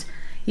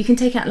you can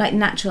take out like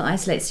natural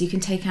isolates, so you can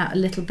take out a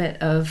little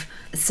bit of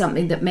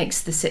something that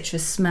makes the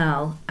citrus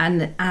smell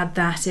and add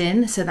that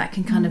in, so that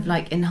can kind of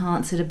like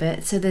enhance it a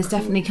bit. So there's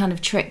definitely kind of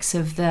tricks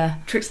of the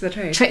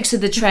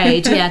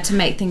trade to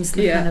make things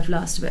kind of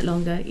last a bit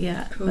longer.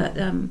 Cool. But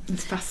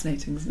it's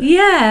fascinating, isn't it?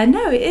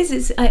 It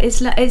is.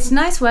 It's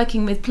nice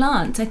working with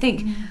plants, I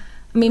think.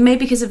 I mean,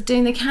 maybe because of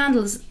doing the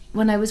candles,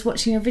 when I was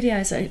watching your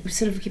videos, I was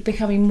sort of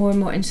becoming more and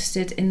more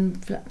interested in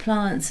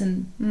plants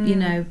and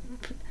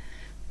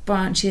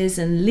branches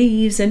and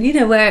leaves, and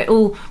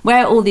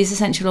where all these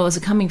essential oils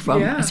are coming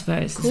from. I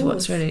suppose is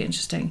what's really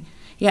interesting.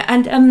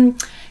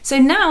 And so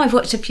now I've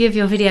watched a few of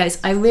your videos,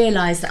 I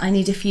realised that I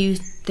need a few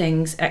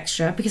things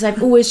extra, because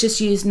I've always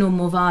just used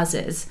normal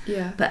vases.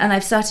 And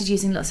I've started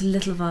using lots of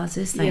little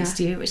vases, thanks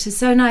to you, which is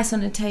so nice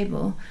on a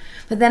table.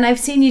 But then I've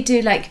seen you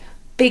do like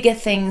bigger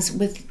things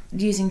with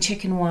using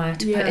chicken wire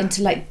to put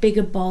into like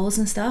bigger bowls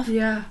and stuff.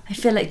 I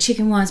feel like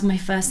chicken wire is my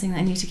first thing that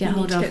I need to get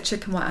hold of. Get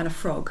chicken wire and a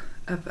frog.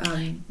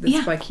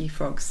 Spiky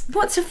frogs.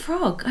 What's a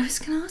frog? I was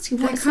going to ask you.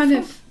 What's kind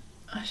of?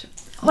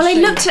 I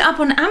looked it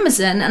up on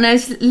Amazon, and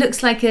it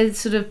looks like a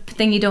sort of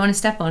thing you don't want to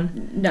step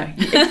on. No,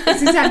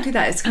 it's exactly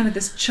that. It's kind of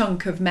this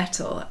chunk of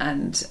metal,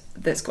 and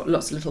that's got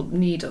lots of little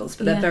needles,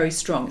 but they're very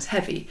strong. It's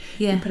heavy.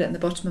 You can put it in the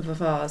bottom of a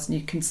vase, and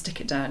you can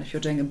stick it down if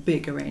you're doing a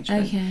big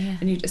arrangement.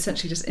 And you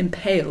essentially just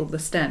impale the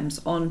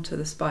stems onto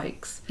the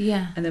spikes.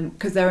 And then,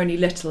 because they're only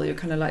little, you're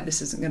kind of like,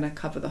 this isn't going to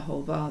cover the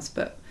whole vase,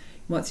 but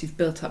once you've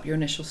built up your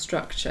initial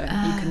structure,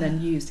 you can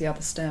then use the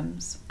other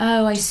stems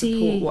to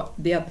support what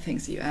the other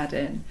things that you add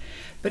in.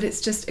 But it's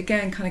just,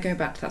 again, kind of going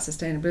back to that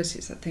sustainability.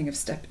 It's that thing of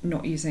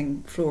not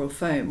using floral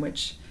foam,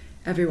 which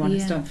everyone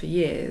has done for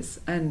years,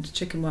 and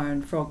chicken wire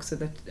and frogs are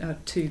the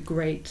two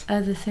great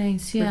other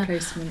things.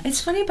 Replacements.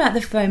 It's funny about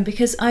the foam,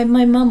 because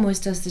my mum always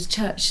does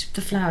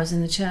the flowers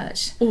in the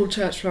church. All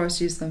church florists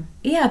use them.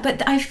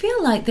 But I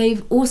feel like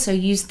they've also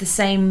used the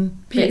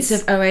same bits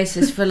of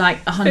Oasis for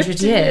like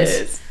 100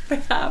 years. They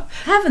have.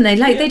 Haven't they?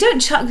 Like, they don't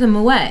chuck them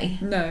away.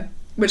 No.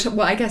 Which,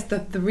 well, I guess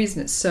the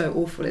reason it's so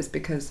awful is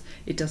because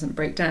it doesn't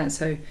break down.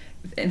 So,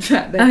 in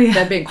fact,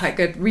 they're being quite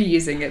good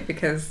reusing it,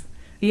 because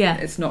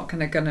it's not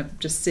kind of going to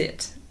just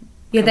sit.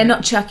 They're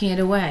not chucking it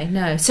away.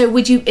 No. So,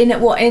 would you in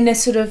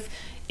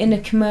a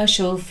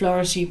commercial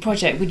floristry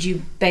project, would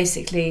you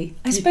basically?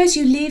 I suppose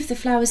you leave the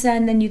flowers there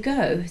and then you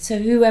go. So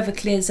whoever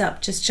clears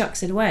up just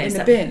chucks it away in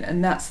the bin,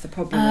 and that's the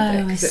problem with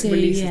it, because it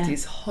releases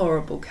these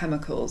horrible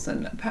chemicals,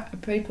 and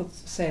people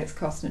say it's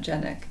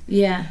carcinogenic.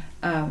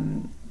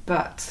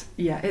 But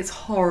it's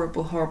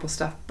horrible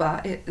stuff,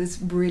 but it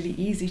is really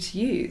easy to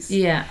use.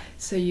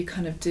 So you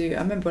kind of do.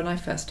 I remember when I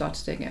first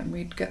started doing it, and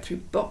we'd get through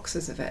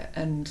boxes of it,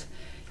 and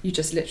you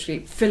just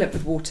literally fill it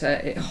with water.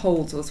 It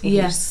holds us.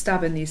 You just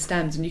stab in these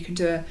stems, and you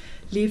can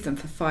leave them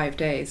for 5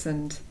 days,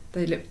 and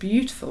they look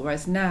beautiful.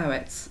 Whereas now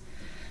it's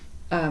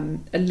a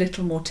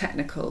little more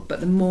technical,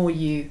 but the more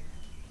you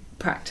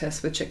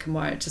practice with chicken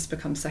wire, it just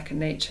becomes second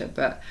nature.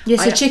 But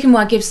so chicken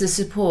wire gives the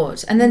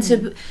support, and then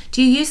so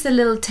do you use the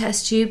little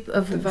test tube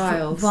of the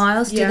vials?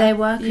 Vials, do they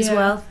work as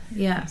well?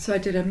 Yeah. So I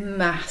did a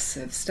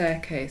massive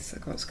staircase.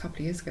 It was a couple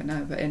of years ago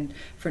now, but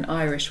for an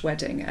Irish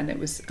wedding, and it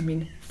was, I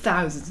mean,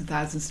 thousands and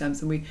thousands of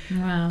stems, and we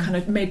kind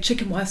of made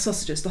chicken wire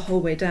sausages the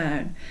whole way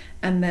down,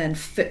 and then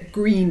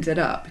greened it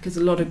up, because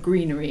a lot of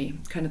greenery,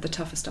 kind of the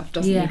tougher stuff,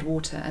 doesn't need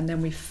water, and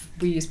then we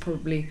used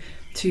probably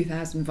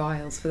 2,000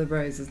 vials for the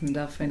roses and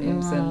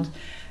delphiniums, and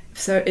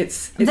so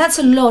it's that's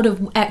a lot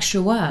of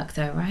extra work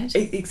though, right?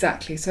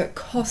 Exactly. So it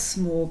costs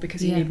more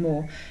because you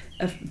need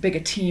a bigger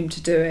team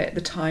to do it.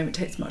 The time it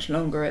takes much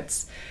longer.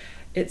 It's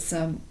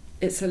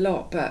a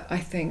lot, but I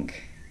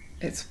think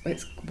it's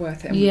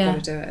worth it, and we've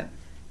got to do it.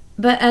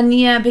 But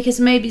because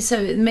maybe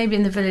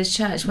in the village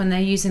church, when they're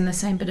using the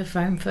same bit of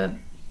foam for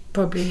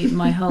probably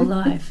my whole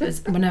life,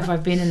 as whenever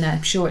I've been in there,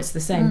 I'm sure it's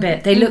the same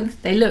bit. They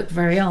look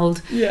very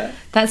old. Yeah,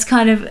 that's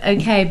kind of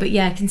okay. But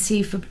I can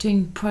see for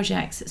doing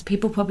projects,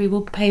 people probably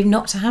will pay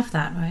not to have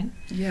that, right?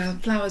 Yeah,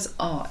 flowers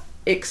are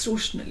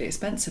extortionately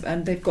expensive,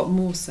 and they've got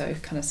more so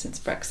kind of since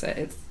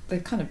Brexit.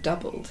 They've kind of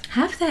doubled.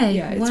 Have they?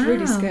 Yeah, it's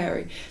really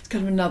scary. It's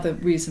kind of another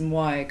reason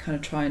why I kind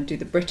of try and do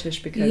the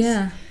British, because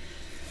I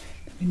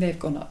mean, they've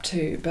gone up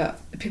too,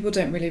 but people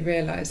don't really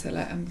realise. They're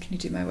like, can you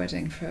do my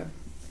wedding for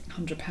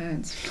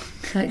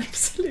 £100? Like,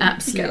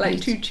 absolutely. Get like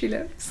 2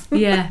 tulips.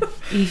 Yeah,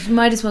 you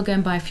might as well go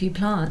and buy a few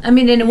plants. I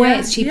mean, in a way,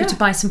 it's cheaper to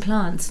buy some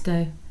plants,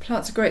 though.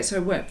 Plants are great.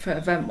 So for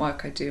event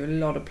work, I do a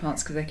lot of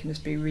plants because they can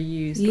just be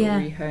reused or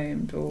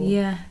rehomed, or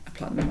I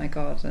plant them in my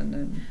garden.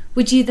 And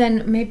would you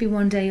then, maybe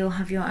one day you'll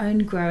have your own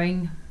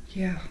growing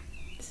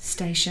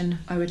station?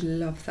 I would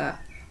love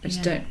that. I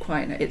just don't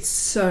quite know. It's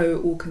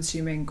so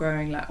all-consuming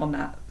growing like on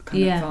that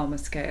kind of farmer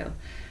scale.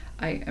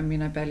 I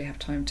mean, I barely have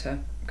time to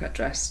get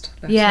dressed.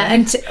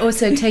 And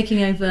also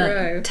taking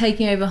over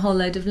a whole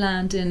load of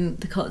land in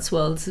the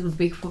Cotswolds would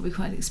be probably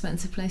quite an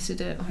expensive place to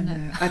do it. I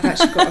know. I've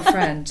actually got a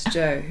friend,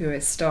 Jo, who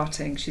is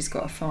starting. She's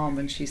got a farm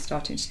and she's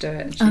starting to do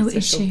it,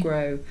 and she'll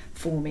grow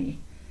for me.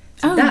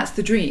 So that's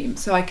the dream.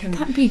 So I can.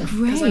 That'd be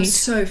great. Because I'm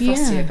so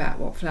fussy about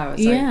what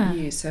flowers I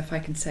use. So if I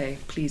can say,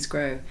 please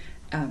grow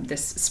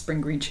this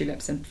spring green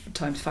tulips and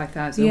times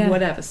 5,000 or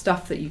whatever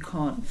stuff that you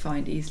can't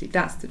find easily,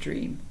 that's the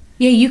dream.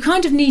 Yeah, you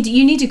kind of need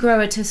a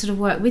grower to sort of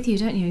work with you,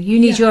 don't you? You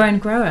need your own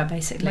grower,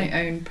 basically.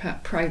 My own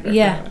private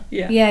grower.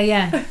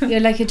 Yeah. You're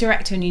like a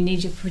director and you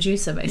need your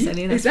producer,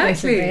 basically. That's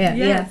exactly.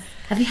 Basically it.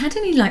 Have you had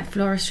any like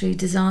floristry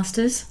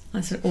disasters?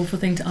 That's an awful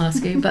thing to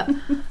ask you, but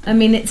I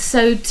mean, it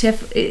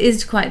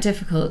is quite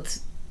difficult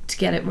to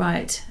get it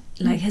right.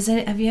 Like,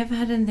 have you ever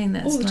had anything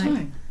that's all the like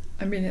time?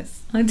 I mean,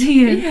 it's. Oh, do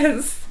you?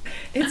 Yes,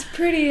 it's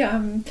pretty.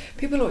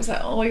 People are always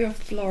like, "Oh, you're a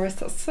florist.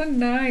 That's so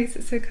nice.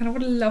 It's so kind of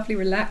what a lovely,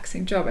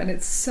 relaxing job." And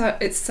it's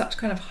such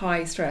kind of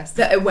high stress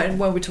that when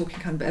we're talking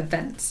kind of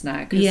events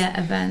now.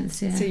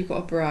 Events. Yeah. So you've got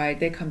a bride.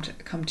 They come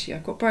to you.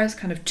 I've got brides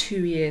kind of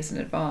 2 years in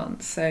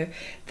advance. So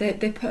they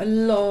put a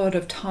lot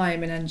of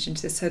time and energy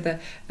into this. So the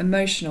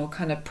emotional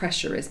kind of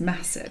pressure is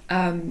massive.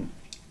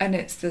 And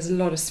there's a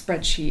lot of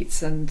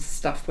spreadsheets and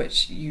stuff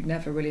which you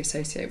never really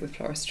associate with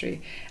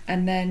floristry.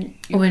 And then...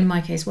 Or in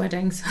my case,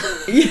 weddings.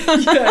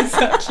 yeah,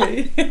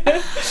 exactly.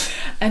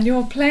 And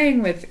you're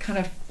playing with kind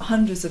of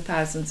hundreds of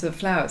thousands of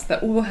flowers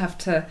that all have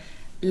to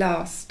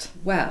last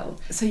well.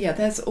 So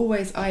there's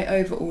always... I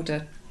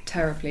over-order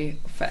terribly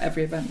for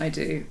every event I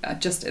do,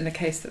 just in the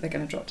case that they're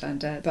going to drop down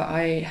dead. But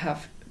I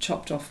have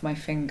chopped off my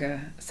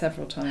finger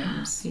several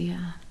times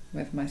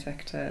with my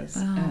secateurs.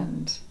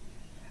 And...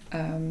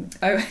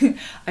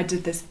 I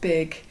did this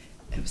big,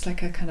 it was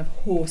like a kind of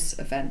horse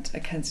event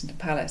at Kensington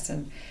Palace,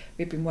 and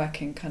we'd been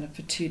working kind of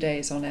for 2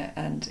 days on it,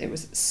 and it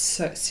was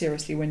so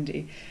seriously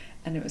windy,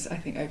 and it was, I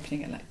think,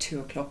 opening at like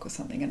 2:00 or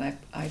something, and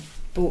I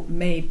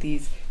made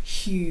these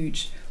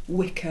huge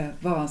wicker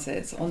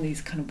vases on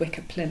these kind of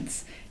wicker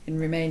plinths in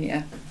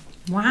Romania.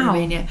 Wow.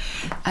 Romania.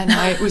 And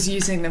I was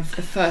using them for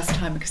the first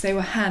time because they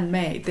were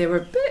handmade. They were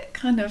a bit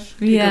kind of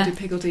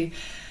higgledy-piggledy.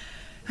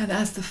 And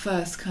as the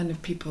first kind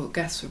of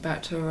guests were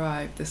about to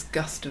arrive, this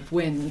gust of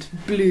wind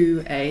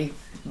blew a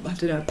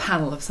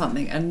panel of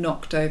something and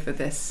knocked over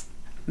this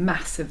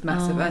massive.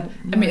 I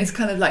mean, it's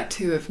kind of like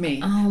 2 of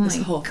me.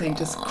 This whole thing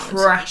just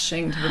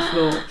crashing to the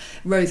floor.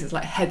 Rose's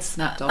like head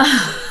snapped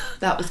off.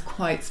 That was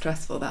quite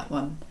stressful, that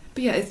one.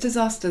 But it's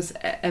disasters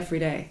every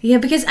day. Yeah,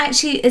 because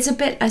actually it's a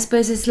bit, I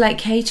suppose it's like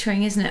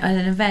catering, isn't it? At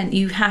an event,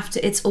 you have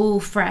to, it's all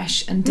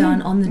fresh and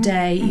done on the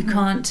day. You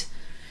can't...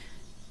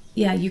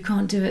 you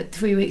can't do it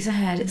 3 weeks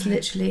ahead. It's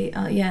literally,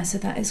 so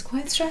that is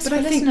quite stressful,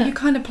 but I think you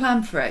kind of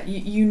plan for it.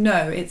 You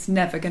know it's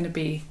never going to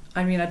be,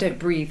 I mean, I don't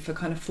breathe for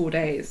kind of 4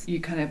 days. You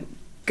kind of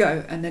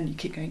go and then you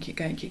keep going.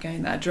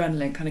 That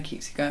adrenaline kind of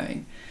keeps you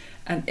going.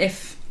 And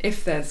if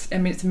there's, I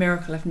mean, it's a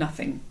miracle if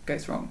nothing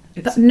goes wrong.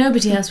 But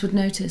nobody else would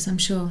notice, I'm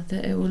sure,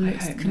 that it will look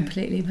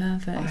completely no.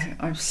 perfect.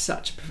 I'm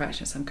such a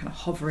perfectionist. I'm kind of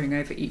hovering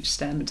over each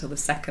stem until the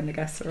second the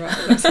guests arrive.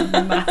 That's a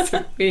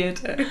massive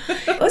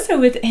weirdo. Also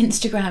with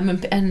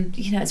Instagram and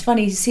you know, it's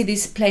funny, you see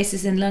these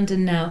places in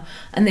London now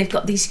and they've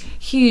got these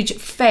huge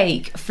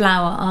fake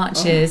flower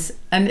arches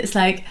and it's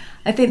like,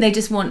 I think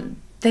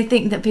they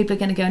think that people are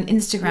going to go and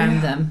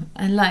Instagram them,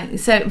 and like,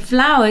 so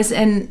flowers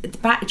and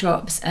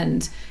backdrops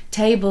and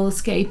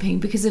tablescaping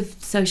because of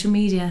social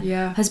media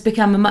has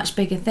become a much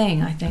bigger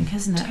thing, I think,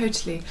 hasn't it?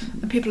 Totally.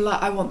 And people are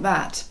like, I want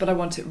that, but I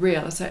want it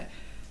real. It's like,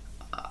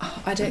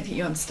 I don't think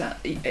you understand.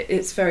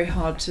 It's very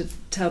hard to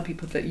tell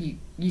people that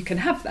you can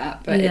have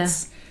that, but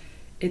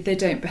they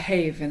don't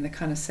behave in the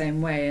kind of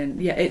same way.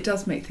 And it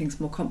does make things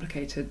more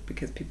complicated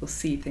because people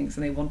see things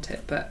and they want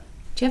it. But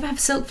do you ever have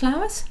silk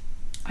flowers?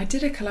 I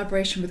did a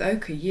collaboration with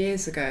Ochre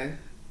years ago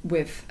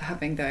with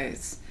having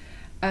those.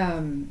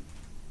 And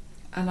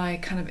I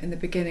kind of, in the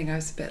beginning, I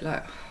was a bit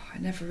like, I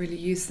never really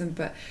use them.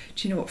 But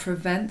do you know what? For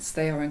events,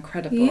 they are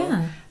incredible.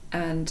 Yeah.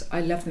 And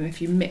I love them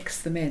if you mix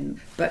them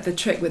in. But the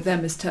trick with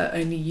them is to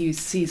only use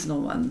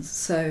seasonal ones.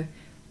 So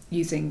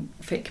using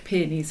fake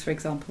peonies, for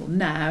example,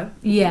 now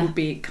would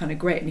be kind of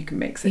great, and you can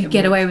mix it. You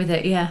get away with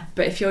it, yeah.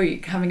 But if you're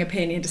having a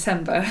peony in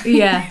December,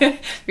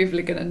 people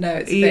are going to know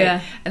it's fake.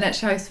 Yeah. And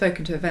actually, I've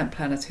spoken to event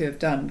planners who have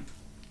done,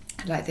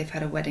 like they've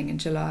had a wedding in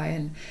July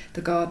and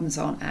the gardens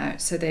aren't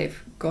out, so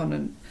they've gone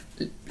and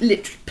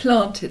literally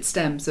planted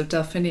stems of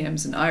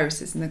delphiniums and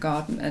irises in the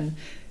garden, and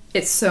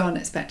it's so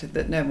unexpected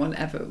that no one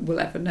will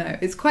ever know.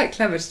 It's quite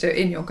clever to do it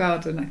in your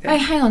garden, I think. Oh,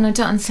 hang on, I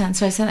don't understand.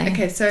 Sorry, say that again.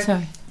 Okay,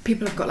 so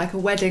people have got like a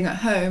wedding at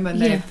home, and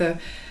they've the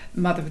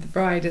mother of the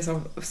bride has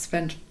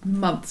spent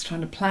months trying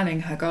to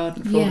planning her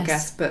garden for all the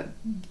guests, but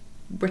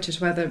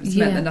British weather has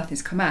meant that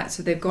nothing's come out,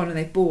 so they've gone and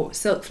they've bought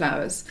silk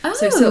flowers.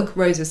 So silk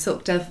roses,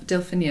 silk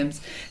delphiniums,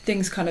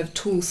 things kind of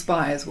tall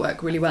spires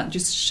work really well.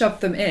 Just shove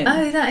them in.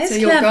 Oh, that is so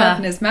clever. Your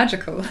garden is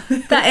magical.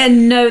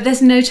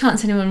 There's no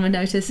chance anyone would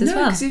notice as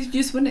well. No, because you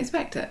just wouldn't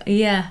expect it.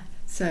 Yeah.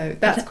 So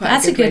that's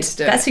quite a good way to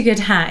do it. That's a good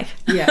hack.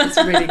 Yeah, it's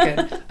really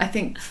good. I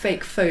think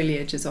fake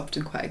foliage is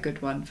often quite a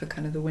good one for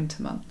kind of the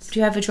winter months. Do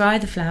you ever dry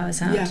the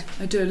flowers out? Yeah,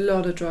 I do a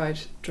lot of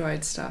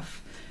dried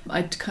stuff.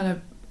 I kind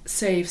of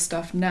save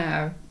stuff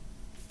now,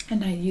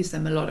 and I use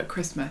them a lot at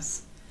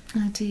Christmas.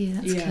 Oh, do you?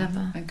 That's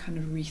clever. And kind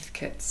of wreath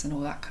kits and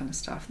all that kind of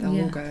stuff. They'll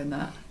all go in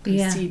that.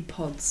 Seed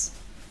pods,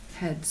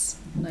 heads,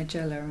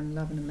 nigella and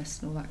lavender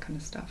mist and all that kind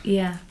of stuff.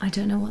 Yeah, I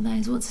don't know what that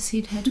is. What's a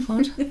seed head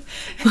pod?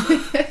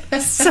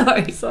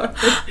 Sorry. I'm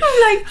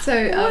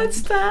like,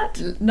 what's that?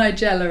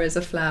 Nigella is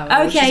a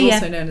flower, which is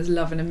also known as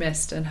lavender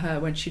mist, and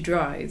when she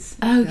dries,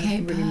 has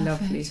a really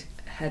lovely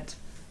head.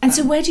 And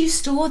so where do you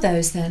store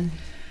those then?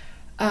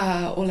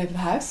 All over the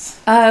house.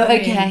 Oh,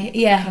 okay.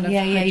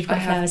 You've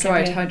got flowers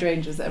dried everywhere.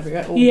 Hydrangeas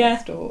everywhere, all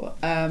next door.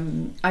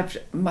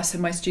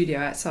 My studio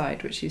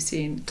outside, which you've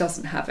seen,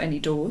 doesn't have any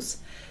doors.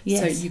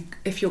 Yes. So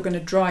if you're going to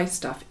dry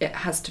stuff, it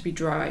has to be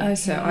dry. Okay,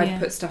 so I've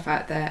put stuff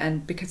out there,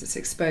 and because it's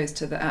exposed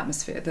to the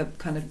atmosphere, the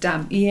kind of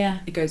damp,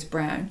 it goes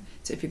brown.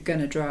 So if you're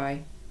going to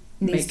dry,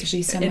 make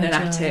it in an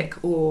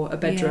attic or a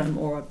bedroom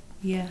or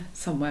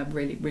somewhere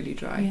really, really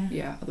dry.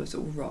 Yeah, otherwise it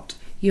will rot.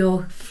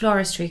 Your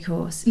floristry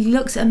course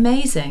looks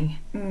amazing.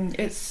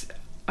 Is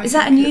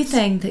that a new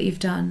thing that you've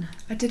done?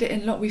 I did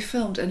it we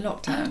filmed in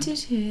lockdown. Oh,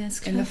 did you?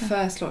 That's clever. In the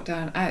first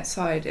lockdown,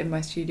 outside in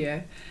my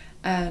studio,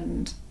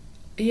 and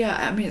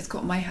I mean, it's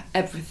got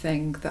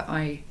everything that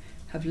I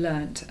have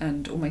learnt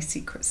and all my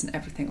secrets and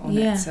everything on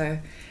it. So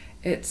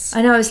it's.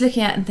 I know. I was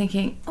looking at it and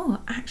thinking,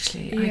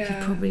 actually, I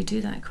could probably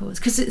do that course,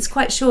 because it's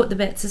quite short, the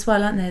bits as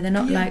well, aren't they? They're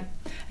not like.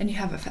 And you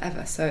have it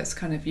forever, so it's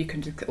kind of, you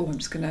can just. I'm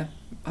just gonna.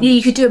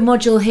 You could do a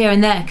module here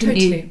and there, couldn't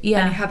you?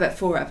 Yeah. And you have it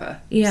forever.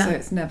 Yeah. So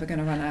it's never going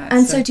to run out.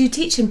 And so do you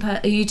teach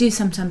you do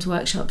sometimes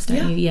workshops,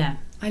 don't you? Yeah.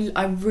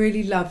 I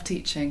really love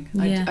teaching.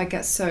 I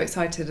get so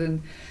excited,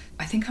 and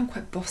I think I'm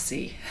quite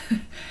bossy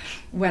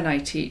when I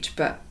teach,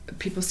 but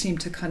people seem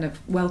to kind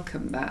of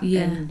welcome that.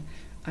 Yeah. And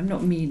I'm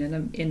not mean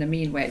in a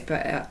mean way,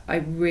 but I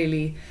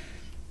really,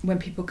 when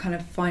people kind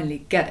of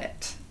finally get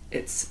it,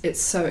 it's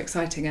so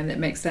exciting, and it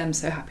makes them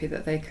so happy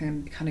that they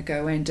can kind of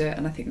go away and do it.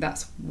 And I think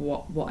that's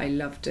what I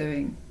love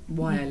doing,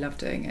 I love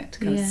doing it,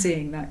 kind of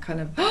seeing that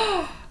kind of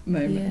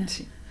moment.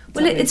 Yeah.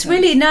 Well, it's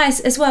really nice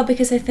as well,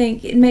 because I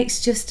think it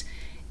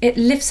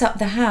lifts up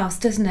the house,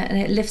 doesn't it? And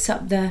it lifts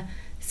up the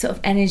sort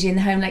of energy in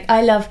the home. Like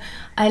I love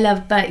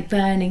like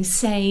burning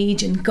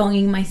sage and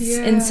gonging my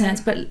incense,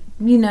 but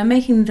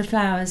making the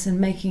flowers and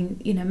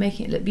making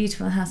it look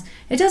beautiful in the house,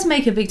 it does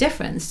make a big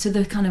difference to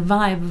the kind of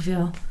vibe of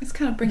your. It's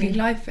kind of bringing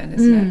life in,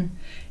 isn't it?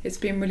 It's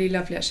been really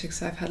lovely actually,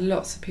 because I've had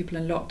lots of people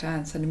in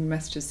lockdown sending me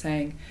messages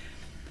saying,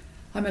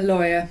 I'm a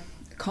lawyer,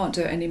 can't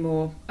do it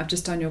anymore, I've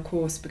just done your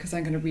course because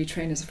I'm going to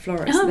retrain as a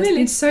florist. Oh, There's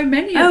really? been so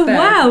many of them. Oh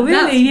wow,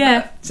 really?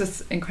 That's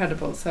just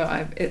incredible. So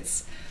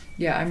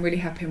I'm really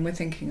happy, and we're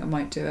thinking I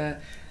might do a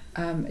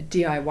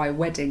DIY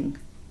wedding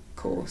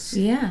course.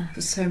 Yeah.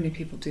 Because so many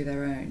people do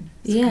their own.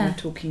 So Yeah. kind of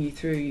talking you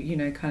through, you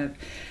know, kind of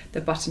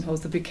the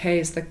buttonholes, the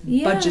bouquets, the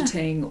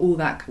budgeting, all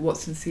that,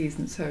 what's in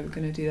season. So we're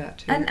going to do that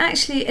too. And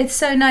actually, it's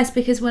so nice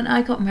because when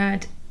I got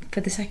married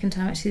for the second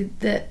time, actually,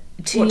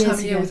 what time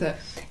of year was it?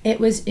 It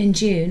was in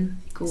June.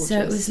 Gorgeous.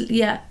 So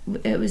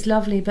it was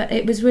lovely. But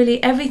it was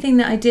really everything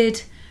that I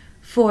did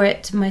for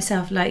it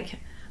myself. Like,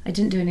 I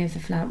didn't do any of the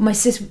flower. My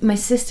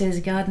sister is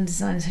a garden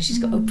designer, so she's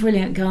got a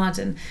brilliant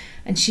garden,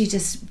 and she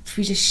just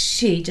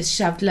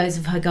shoved loads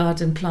of her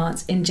garden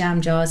plants in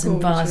jam jars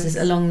and vases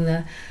along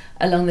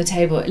the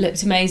table. It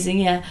looked amazing.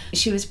 Yeah,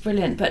 she was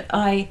brilliant. But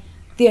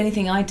the only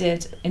thing I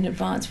did in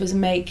advance was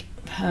make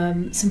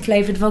some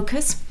flavoured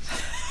vodkas.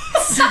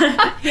 So,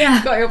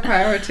 yeah, got your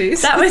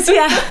priorities. That was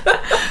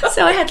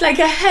So I had like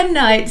a hen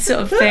night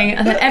sort of thing,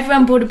 and then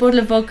everyone bought a bottle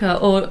of vodka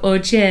or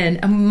gin,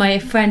 and my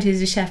friend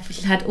who's a chef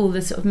had all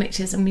the sort of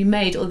mixtures, and we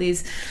made all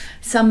these.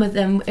 Some of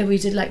them we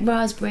did like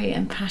raspberry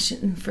and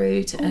passion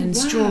fruit and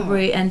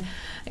strawberry and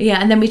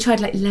then we tried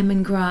like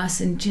lemongrass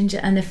and ginger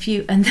and a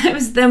few, and that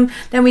was them.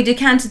 Then we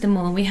decanted them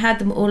all and we had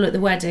them all at the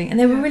wedding, and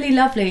they were really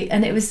lovely.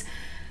 And it was.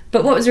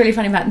 But what was really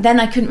funny about it,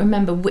 then I couldn't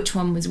remember which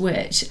one was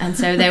which, and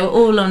so they were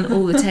all on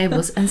all the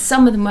tables, and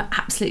some of them were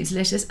absolutely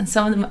delicious, and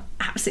some of them were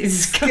absolutely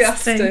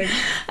disgusting.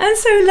 And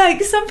so,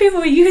 like, some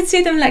people, you could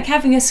see them like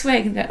having a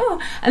swig and go,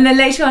 oh, and then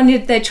later on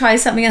they'd try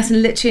something else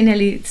and literally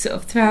nearly sort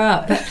of throw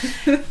up. But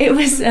it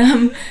was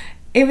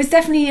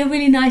definitely a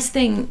really nice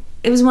thing.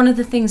 It was one of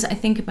the things I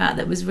think about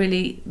that was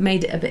really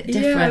made it a bit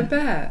different. Yeah, I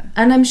bet.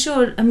 And I'm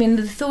sure, I mean,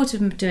 the thought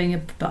of doing a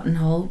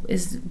buttonhole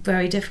is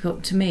very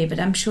difficult to me, but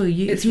I'm sure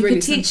if you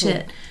could teach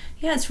it.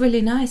 Yeah, it's a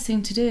really nice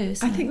thing to do.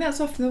 I think that's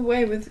often the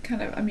way with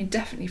kind of, I mean,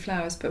 definitely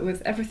flowers, but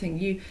with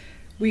everything,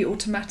 we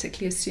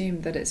automatically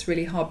assume that it's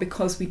really hard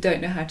because we don't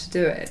know how to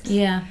do it.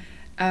 Yeah.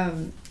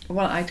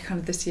 Well, I kind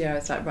of this year I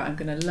was like, right, I'm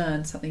going to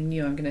learn something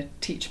new. I'm going to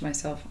teach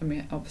myself. I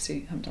mean,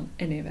 obviously I haven't done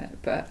any of it,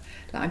 but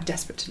like, I'm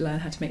desperate to learn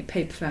how to make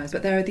paper flowers.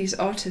 But there are these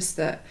artists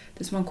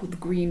there's one called the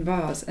Green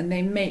Vase, and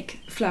they make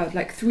flowers,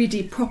 like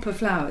 3D proper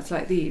flowers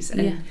like these.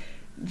 And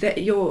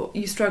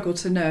you struggle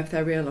to know if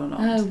they're real or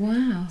not. Oh,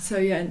 wow. So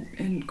yeah,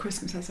 in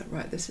Christmas I was like,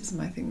 right, this is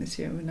my thing this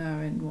year. We're now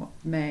in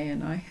May,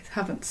 and I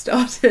haven't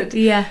started.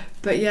 Yeah.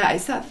 But yeah,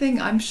 it's that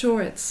thing. I'm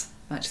sure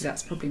actually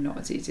that's probably not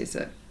as easy as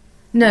it.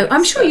 No,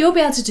 I'm sure you'll be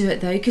able to do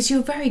it though, because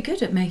you're very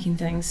good at making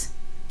things.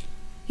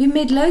 You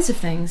made loads of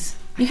things.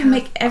 You can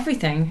make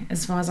everything,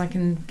 as far as I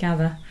can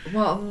gather.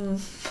 Well,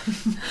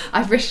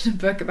 I've written a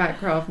book about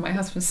craft. My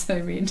husband's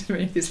so mean to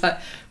me. He's like,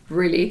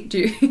 really?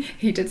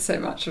 He did so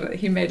much of it.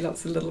 He made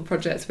lots of little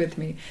projects with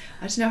me.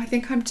 I don't know. I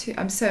think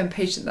I'm so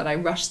impatient that I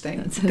rush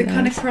things. The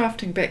kind of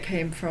crafting bit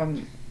came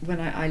from when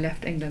I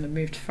left England and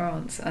moved to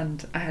France,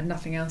 and I had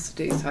nothing else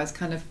to do. So I was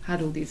kind of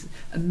had all these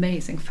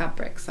amazing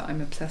fabrics that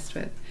I'm obsessed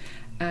with,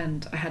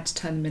 and I had to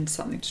turn them into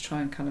something to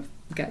try and kind of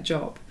get a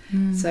job.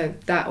 So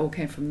that all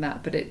came from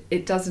that. But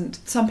it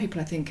doesn't. Some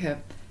people I think are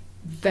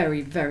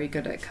very, very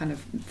good at kind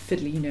of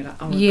fiddly, like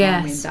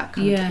origami and that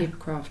kind of paper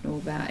craft and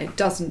all that. It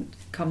doesn't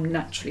come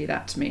naturally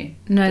that to me.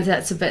 No,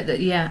 that's a bit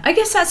I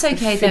guess that's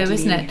okay though,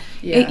 isn't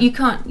it? You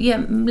can't.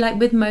 Yeah, like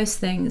with most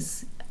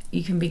things,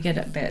 you can be good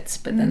at bits,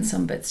 but then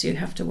some bits you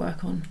have to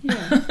work on.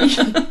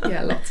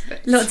 Yeah, lots of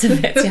bits. Lots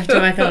of bits you have to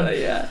work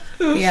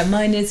on. Yeah,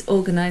 mine is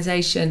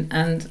organisation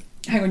and.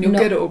 Hang on, you're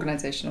good at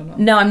organisation or not?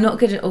 No, I'm not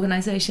good at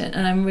organisation,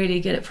 and I'm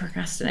really good at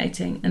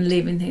procrastinating and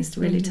leaving things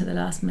to the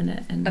last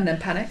minute, and then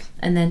panic,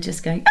 and then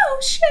just going,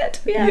 oh shit,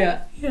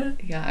 yeah,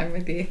 I'm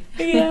with you.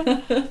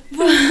 Yeah.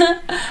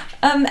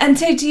 And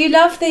so, do you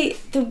love the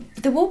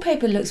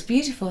wallpaper? Looks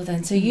beautiful.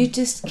 Then, so you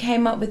just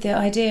came up with the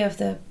idea of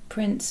the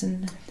prints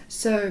and.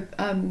 So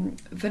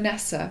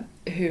Vanessa,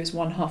 who is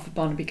one half of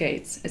Barnaby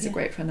Gates, is a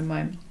great friend of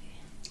mine.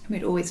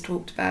 We'd always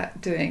talked about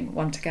doing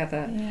one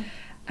together,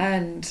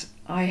 and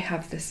I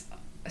have this.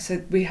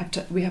 So we have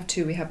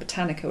two. We have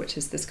Botanica, which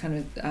is this kind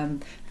of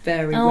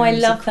very whimsical, I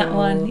love that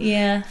one.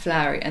 Yeah,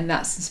 flowery, and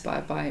that's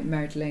inspired by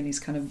Mary Delaney's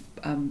kind of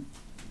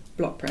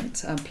block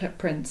prints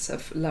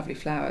of lovely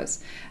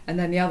flowers. And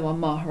then the other one,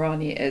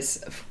 Maharani,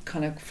 is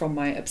kind of from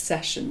my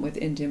obsession with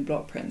Indian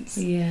block prints.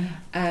 Yeah,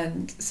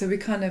 and so we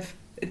kind of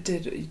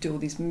do all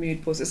these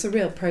mood boards. It's a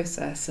real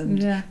process,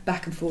 and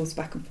back and forth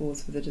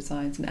with the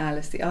designs. And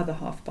Alice, the other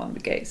half of Barnaby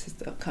Gates, is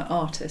the kind of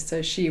artist,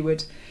 so she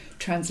would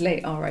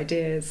translate our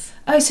ideas.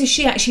 Oh, so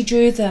she actually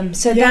drew them.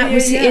 So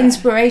the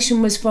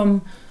inspiration was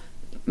from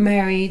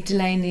Mary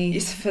Delaney.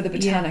 It's for the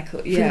botanical,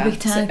 For the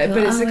botanical. So, but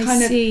it's a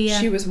kind of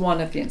she was one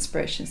of the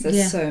inspirations.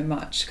 There's so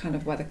much kind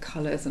of where the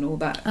colours and all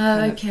that.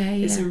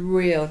 It's a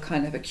real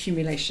kind of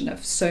accumulation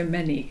of so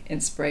many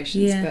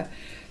inspirations. Yeah.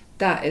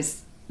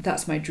 But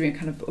that's my dream,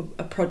 kind of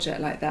a project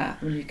like that,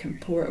 when you can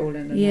pour it all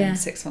in and then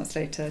 6 months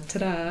later,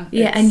 ta-da.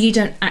 Yeah, and you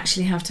don't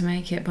actually have to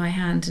make it by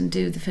hand and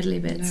do the fiddly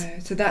bits. No,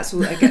 so that's all.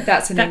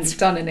 That's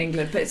done in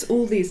England, but it's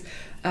all these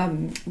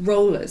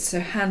rollers, so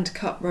hand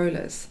cut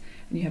rollers,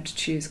 and you have to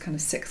choose kind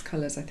of 6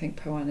 colours, I think,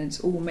 per one, and it's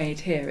all made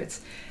here.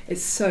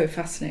 It's so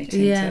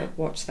fascinating to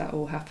watch that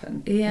all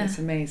happen. Yeah, it's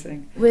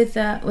amazing. With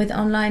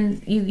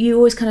online, you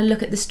always kind of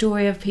look at the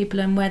story of people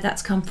and where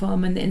that's come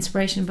from and the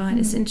inspiration behind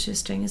it. It's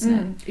interesting, isn't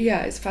it?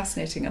 Yeah, it's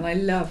fascinating, and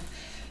I've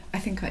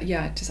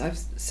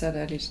said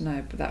earlier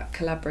tonight, but that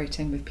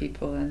collaborating with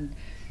people, and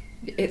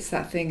it's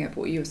that thing of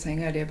what you were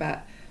saying earlier about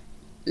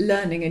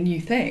learning a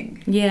new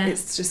thing. Yeah,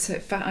 it's just so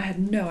I had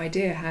no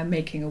idea how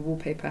making a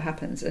wallpaper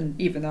happens, and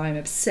even though I'm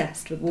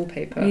obsessed with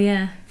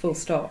wallpaper, full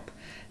stop.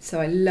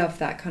 So I love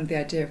that kind of the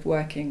idea of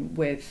working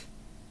with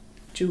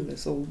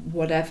jewelers or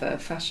whatever,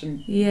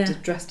 fashion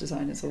dress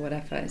designers or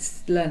whatever.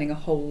 It's learning a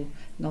whole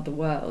another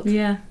world.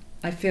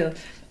 I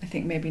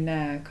think maybe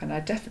now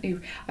I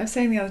was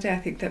saying the other day, I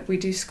think that we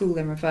do school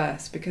in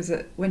reverse, because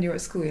when you're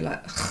at school you're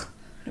like, I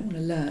don't want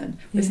to learn,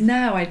 whereas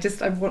now I'm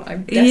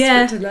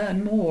desperate to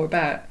learn more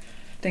about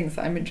things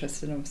that I'm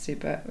interested in, obviously,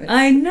 but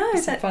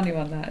it's a funny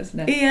one, that, isn't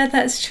it? Yeah,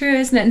 that's true,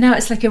 isn't it? Now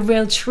it's like a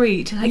real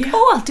treat. Like,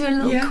 I'll do a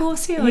little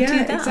course here, I'll do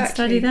that, exactly. I'll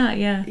study that,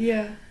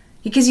 yeah.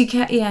 Because you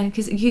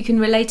can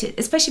relate it,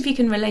 especially if you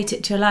can relate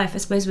it to your life, I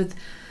suppose, with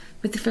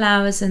the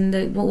flowers and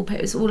the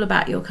wallpaper. It's all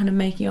about your kind of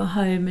making your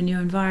home and your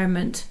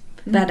environment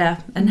better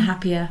and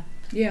happier.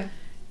 Yeah.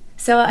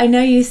 So I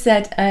know you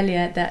said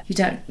earlier that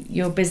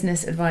your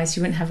business advice,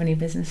 you wouldn't have any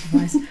business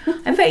advice.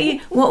 I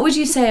bet what would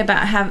you say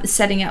about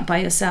setting up by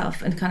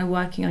yourself and kind of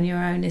working on your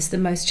own is the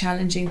most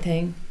challenging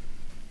thing?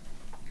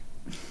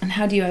 And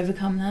how do you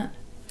overcome that?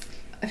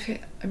 I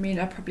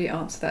probably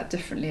answer that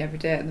differently every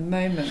day. At the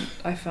moment,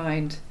 I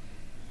find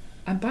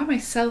I'm by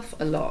myself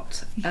a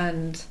lot,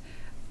 and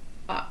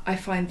I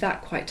find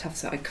that quite tough.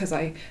 So because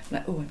I'm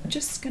like, I'm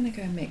just going to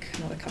go and make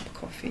another cup of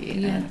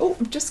coffee, and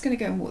I'm just going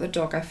to go and walk the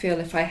dog. I feel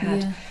if I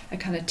had a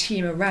kind of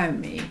team around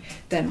me,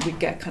 then we'd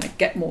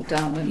get more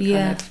done. And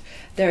kind of,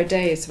 there are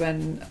days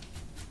when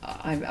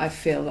I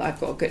feel that I've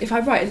got a good. If I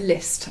write a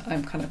list,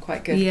 I'm kind of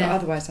quite good, but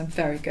otherwise I'm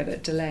very good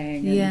at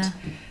delaying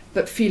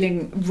but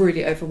feeling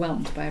really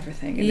overwhelmed by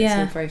everything, and it's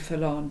all very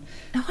full on.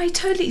 No, I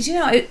totally. Do you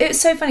know,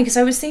 it's so funny because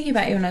I was thinking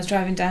about you when I was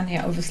driving down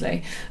here,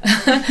 obviously,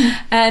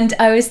 and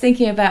I was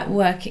thinking about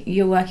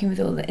you're working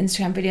with all the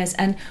Instagram videos,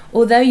 and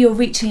although you're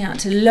reaching out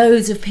to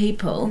loads of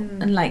people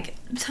and like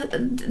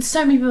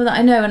so many people that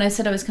I know, and I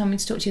said I was coming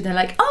to talk to you, they're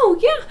like, oh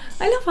yeah,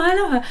 I love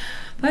her.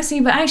 But I was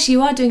thinking, but actually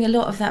you are doing a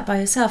lot of that by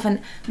yourself,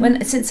 and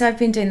since I've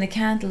been doing the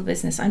candle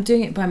business, I'm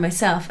doing it by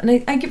myself, and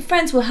I get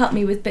friends will help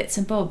me with bits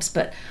and bobs,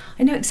 but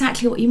I know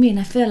exactly what you mean.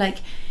 I feel like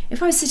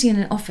if I was sitting in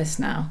an office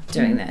now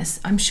doing this,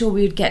 I'm sure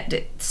we would get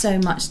so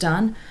much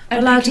done.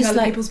 And picking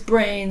other people's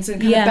brains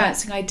and kind of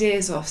bouncing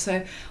ideas off.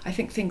 So I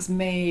think things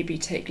maybe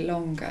take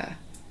longer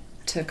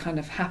to kind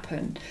of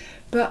happen.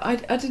 But I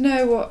don't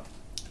know what...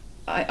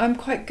 I'm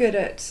quite good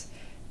at...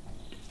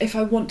 If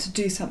I want to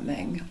do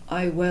something,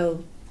 I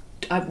will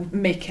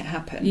make it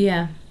happen.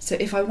 Yeah. So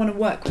if I want to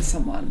work with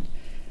someone...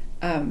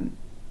 a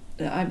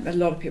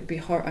lot of people be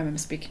horrible. I remember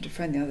speaking to a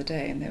friend the other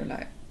day, and they were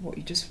like, what,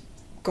 you just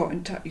got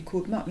in touch, you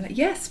called them up? I'm like,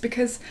 yes,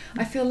 because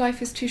I feel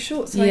life is too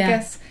short. So I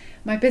guess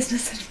my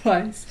business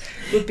advice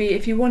would be,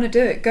 if you want to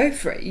do it, go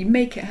for it. You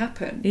make it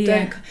happen.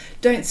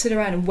 Don't sit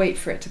around and wait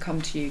for it to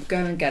come to you. Go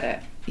and get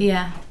it.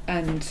 Yeah.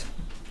 And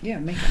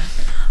make it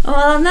happen. Oh,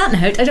 well, on that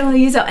note, I don't want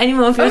to use up any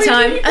more of your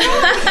time.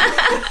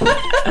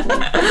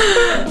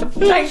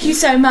 Thank you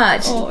so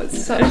much. Oh,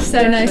 it's so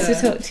nice to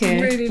talk to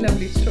you. Really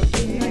lovely to talk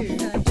to you.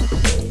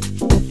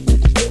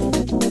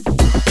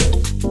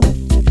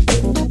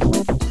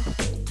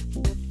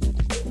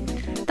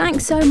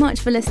 Thanks so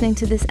much for listening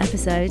to this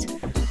episode.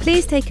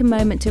 Please take a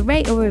moment to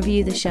rate or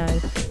review the show,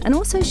 and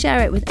also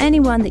share it with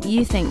anyone that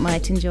you think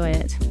might enjoy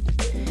it.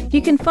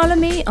 You can follow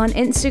me on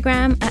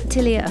Instagram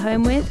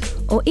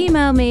 @TillyAtHomeWith, or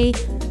email me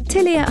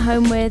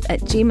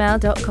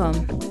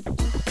tilly@homewith@gmail.com.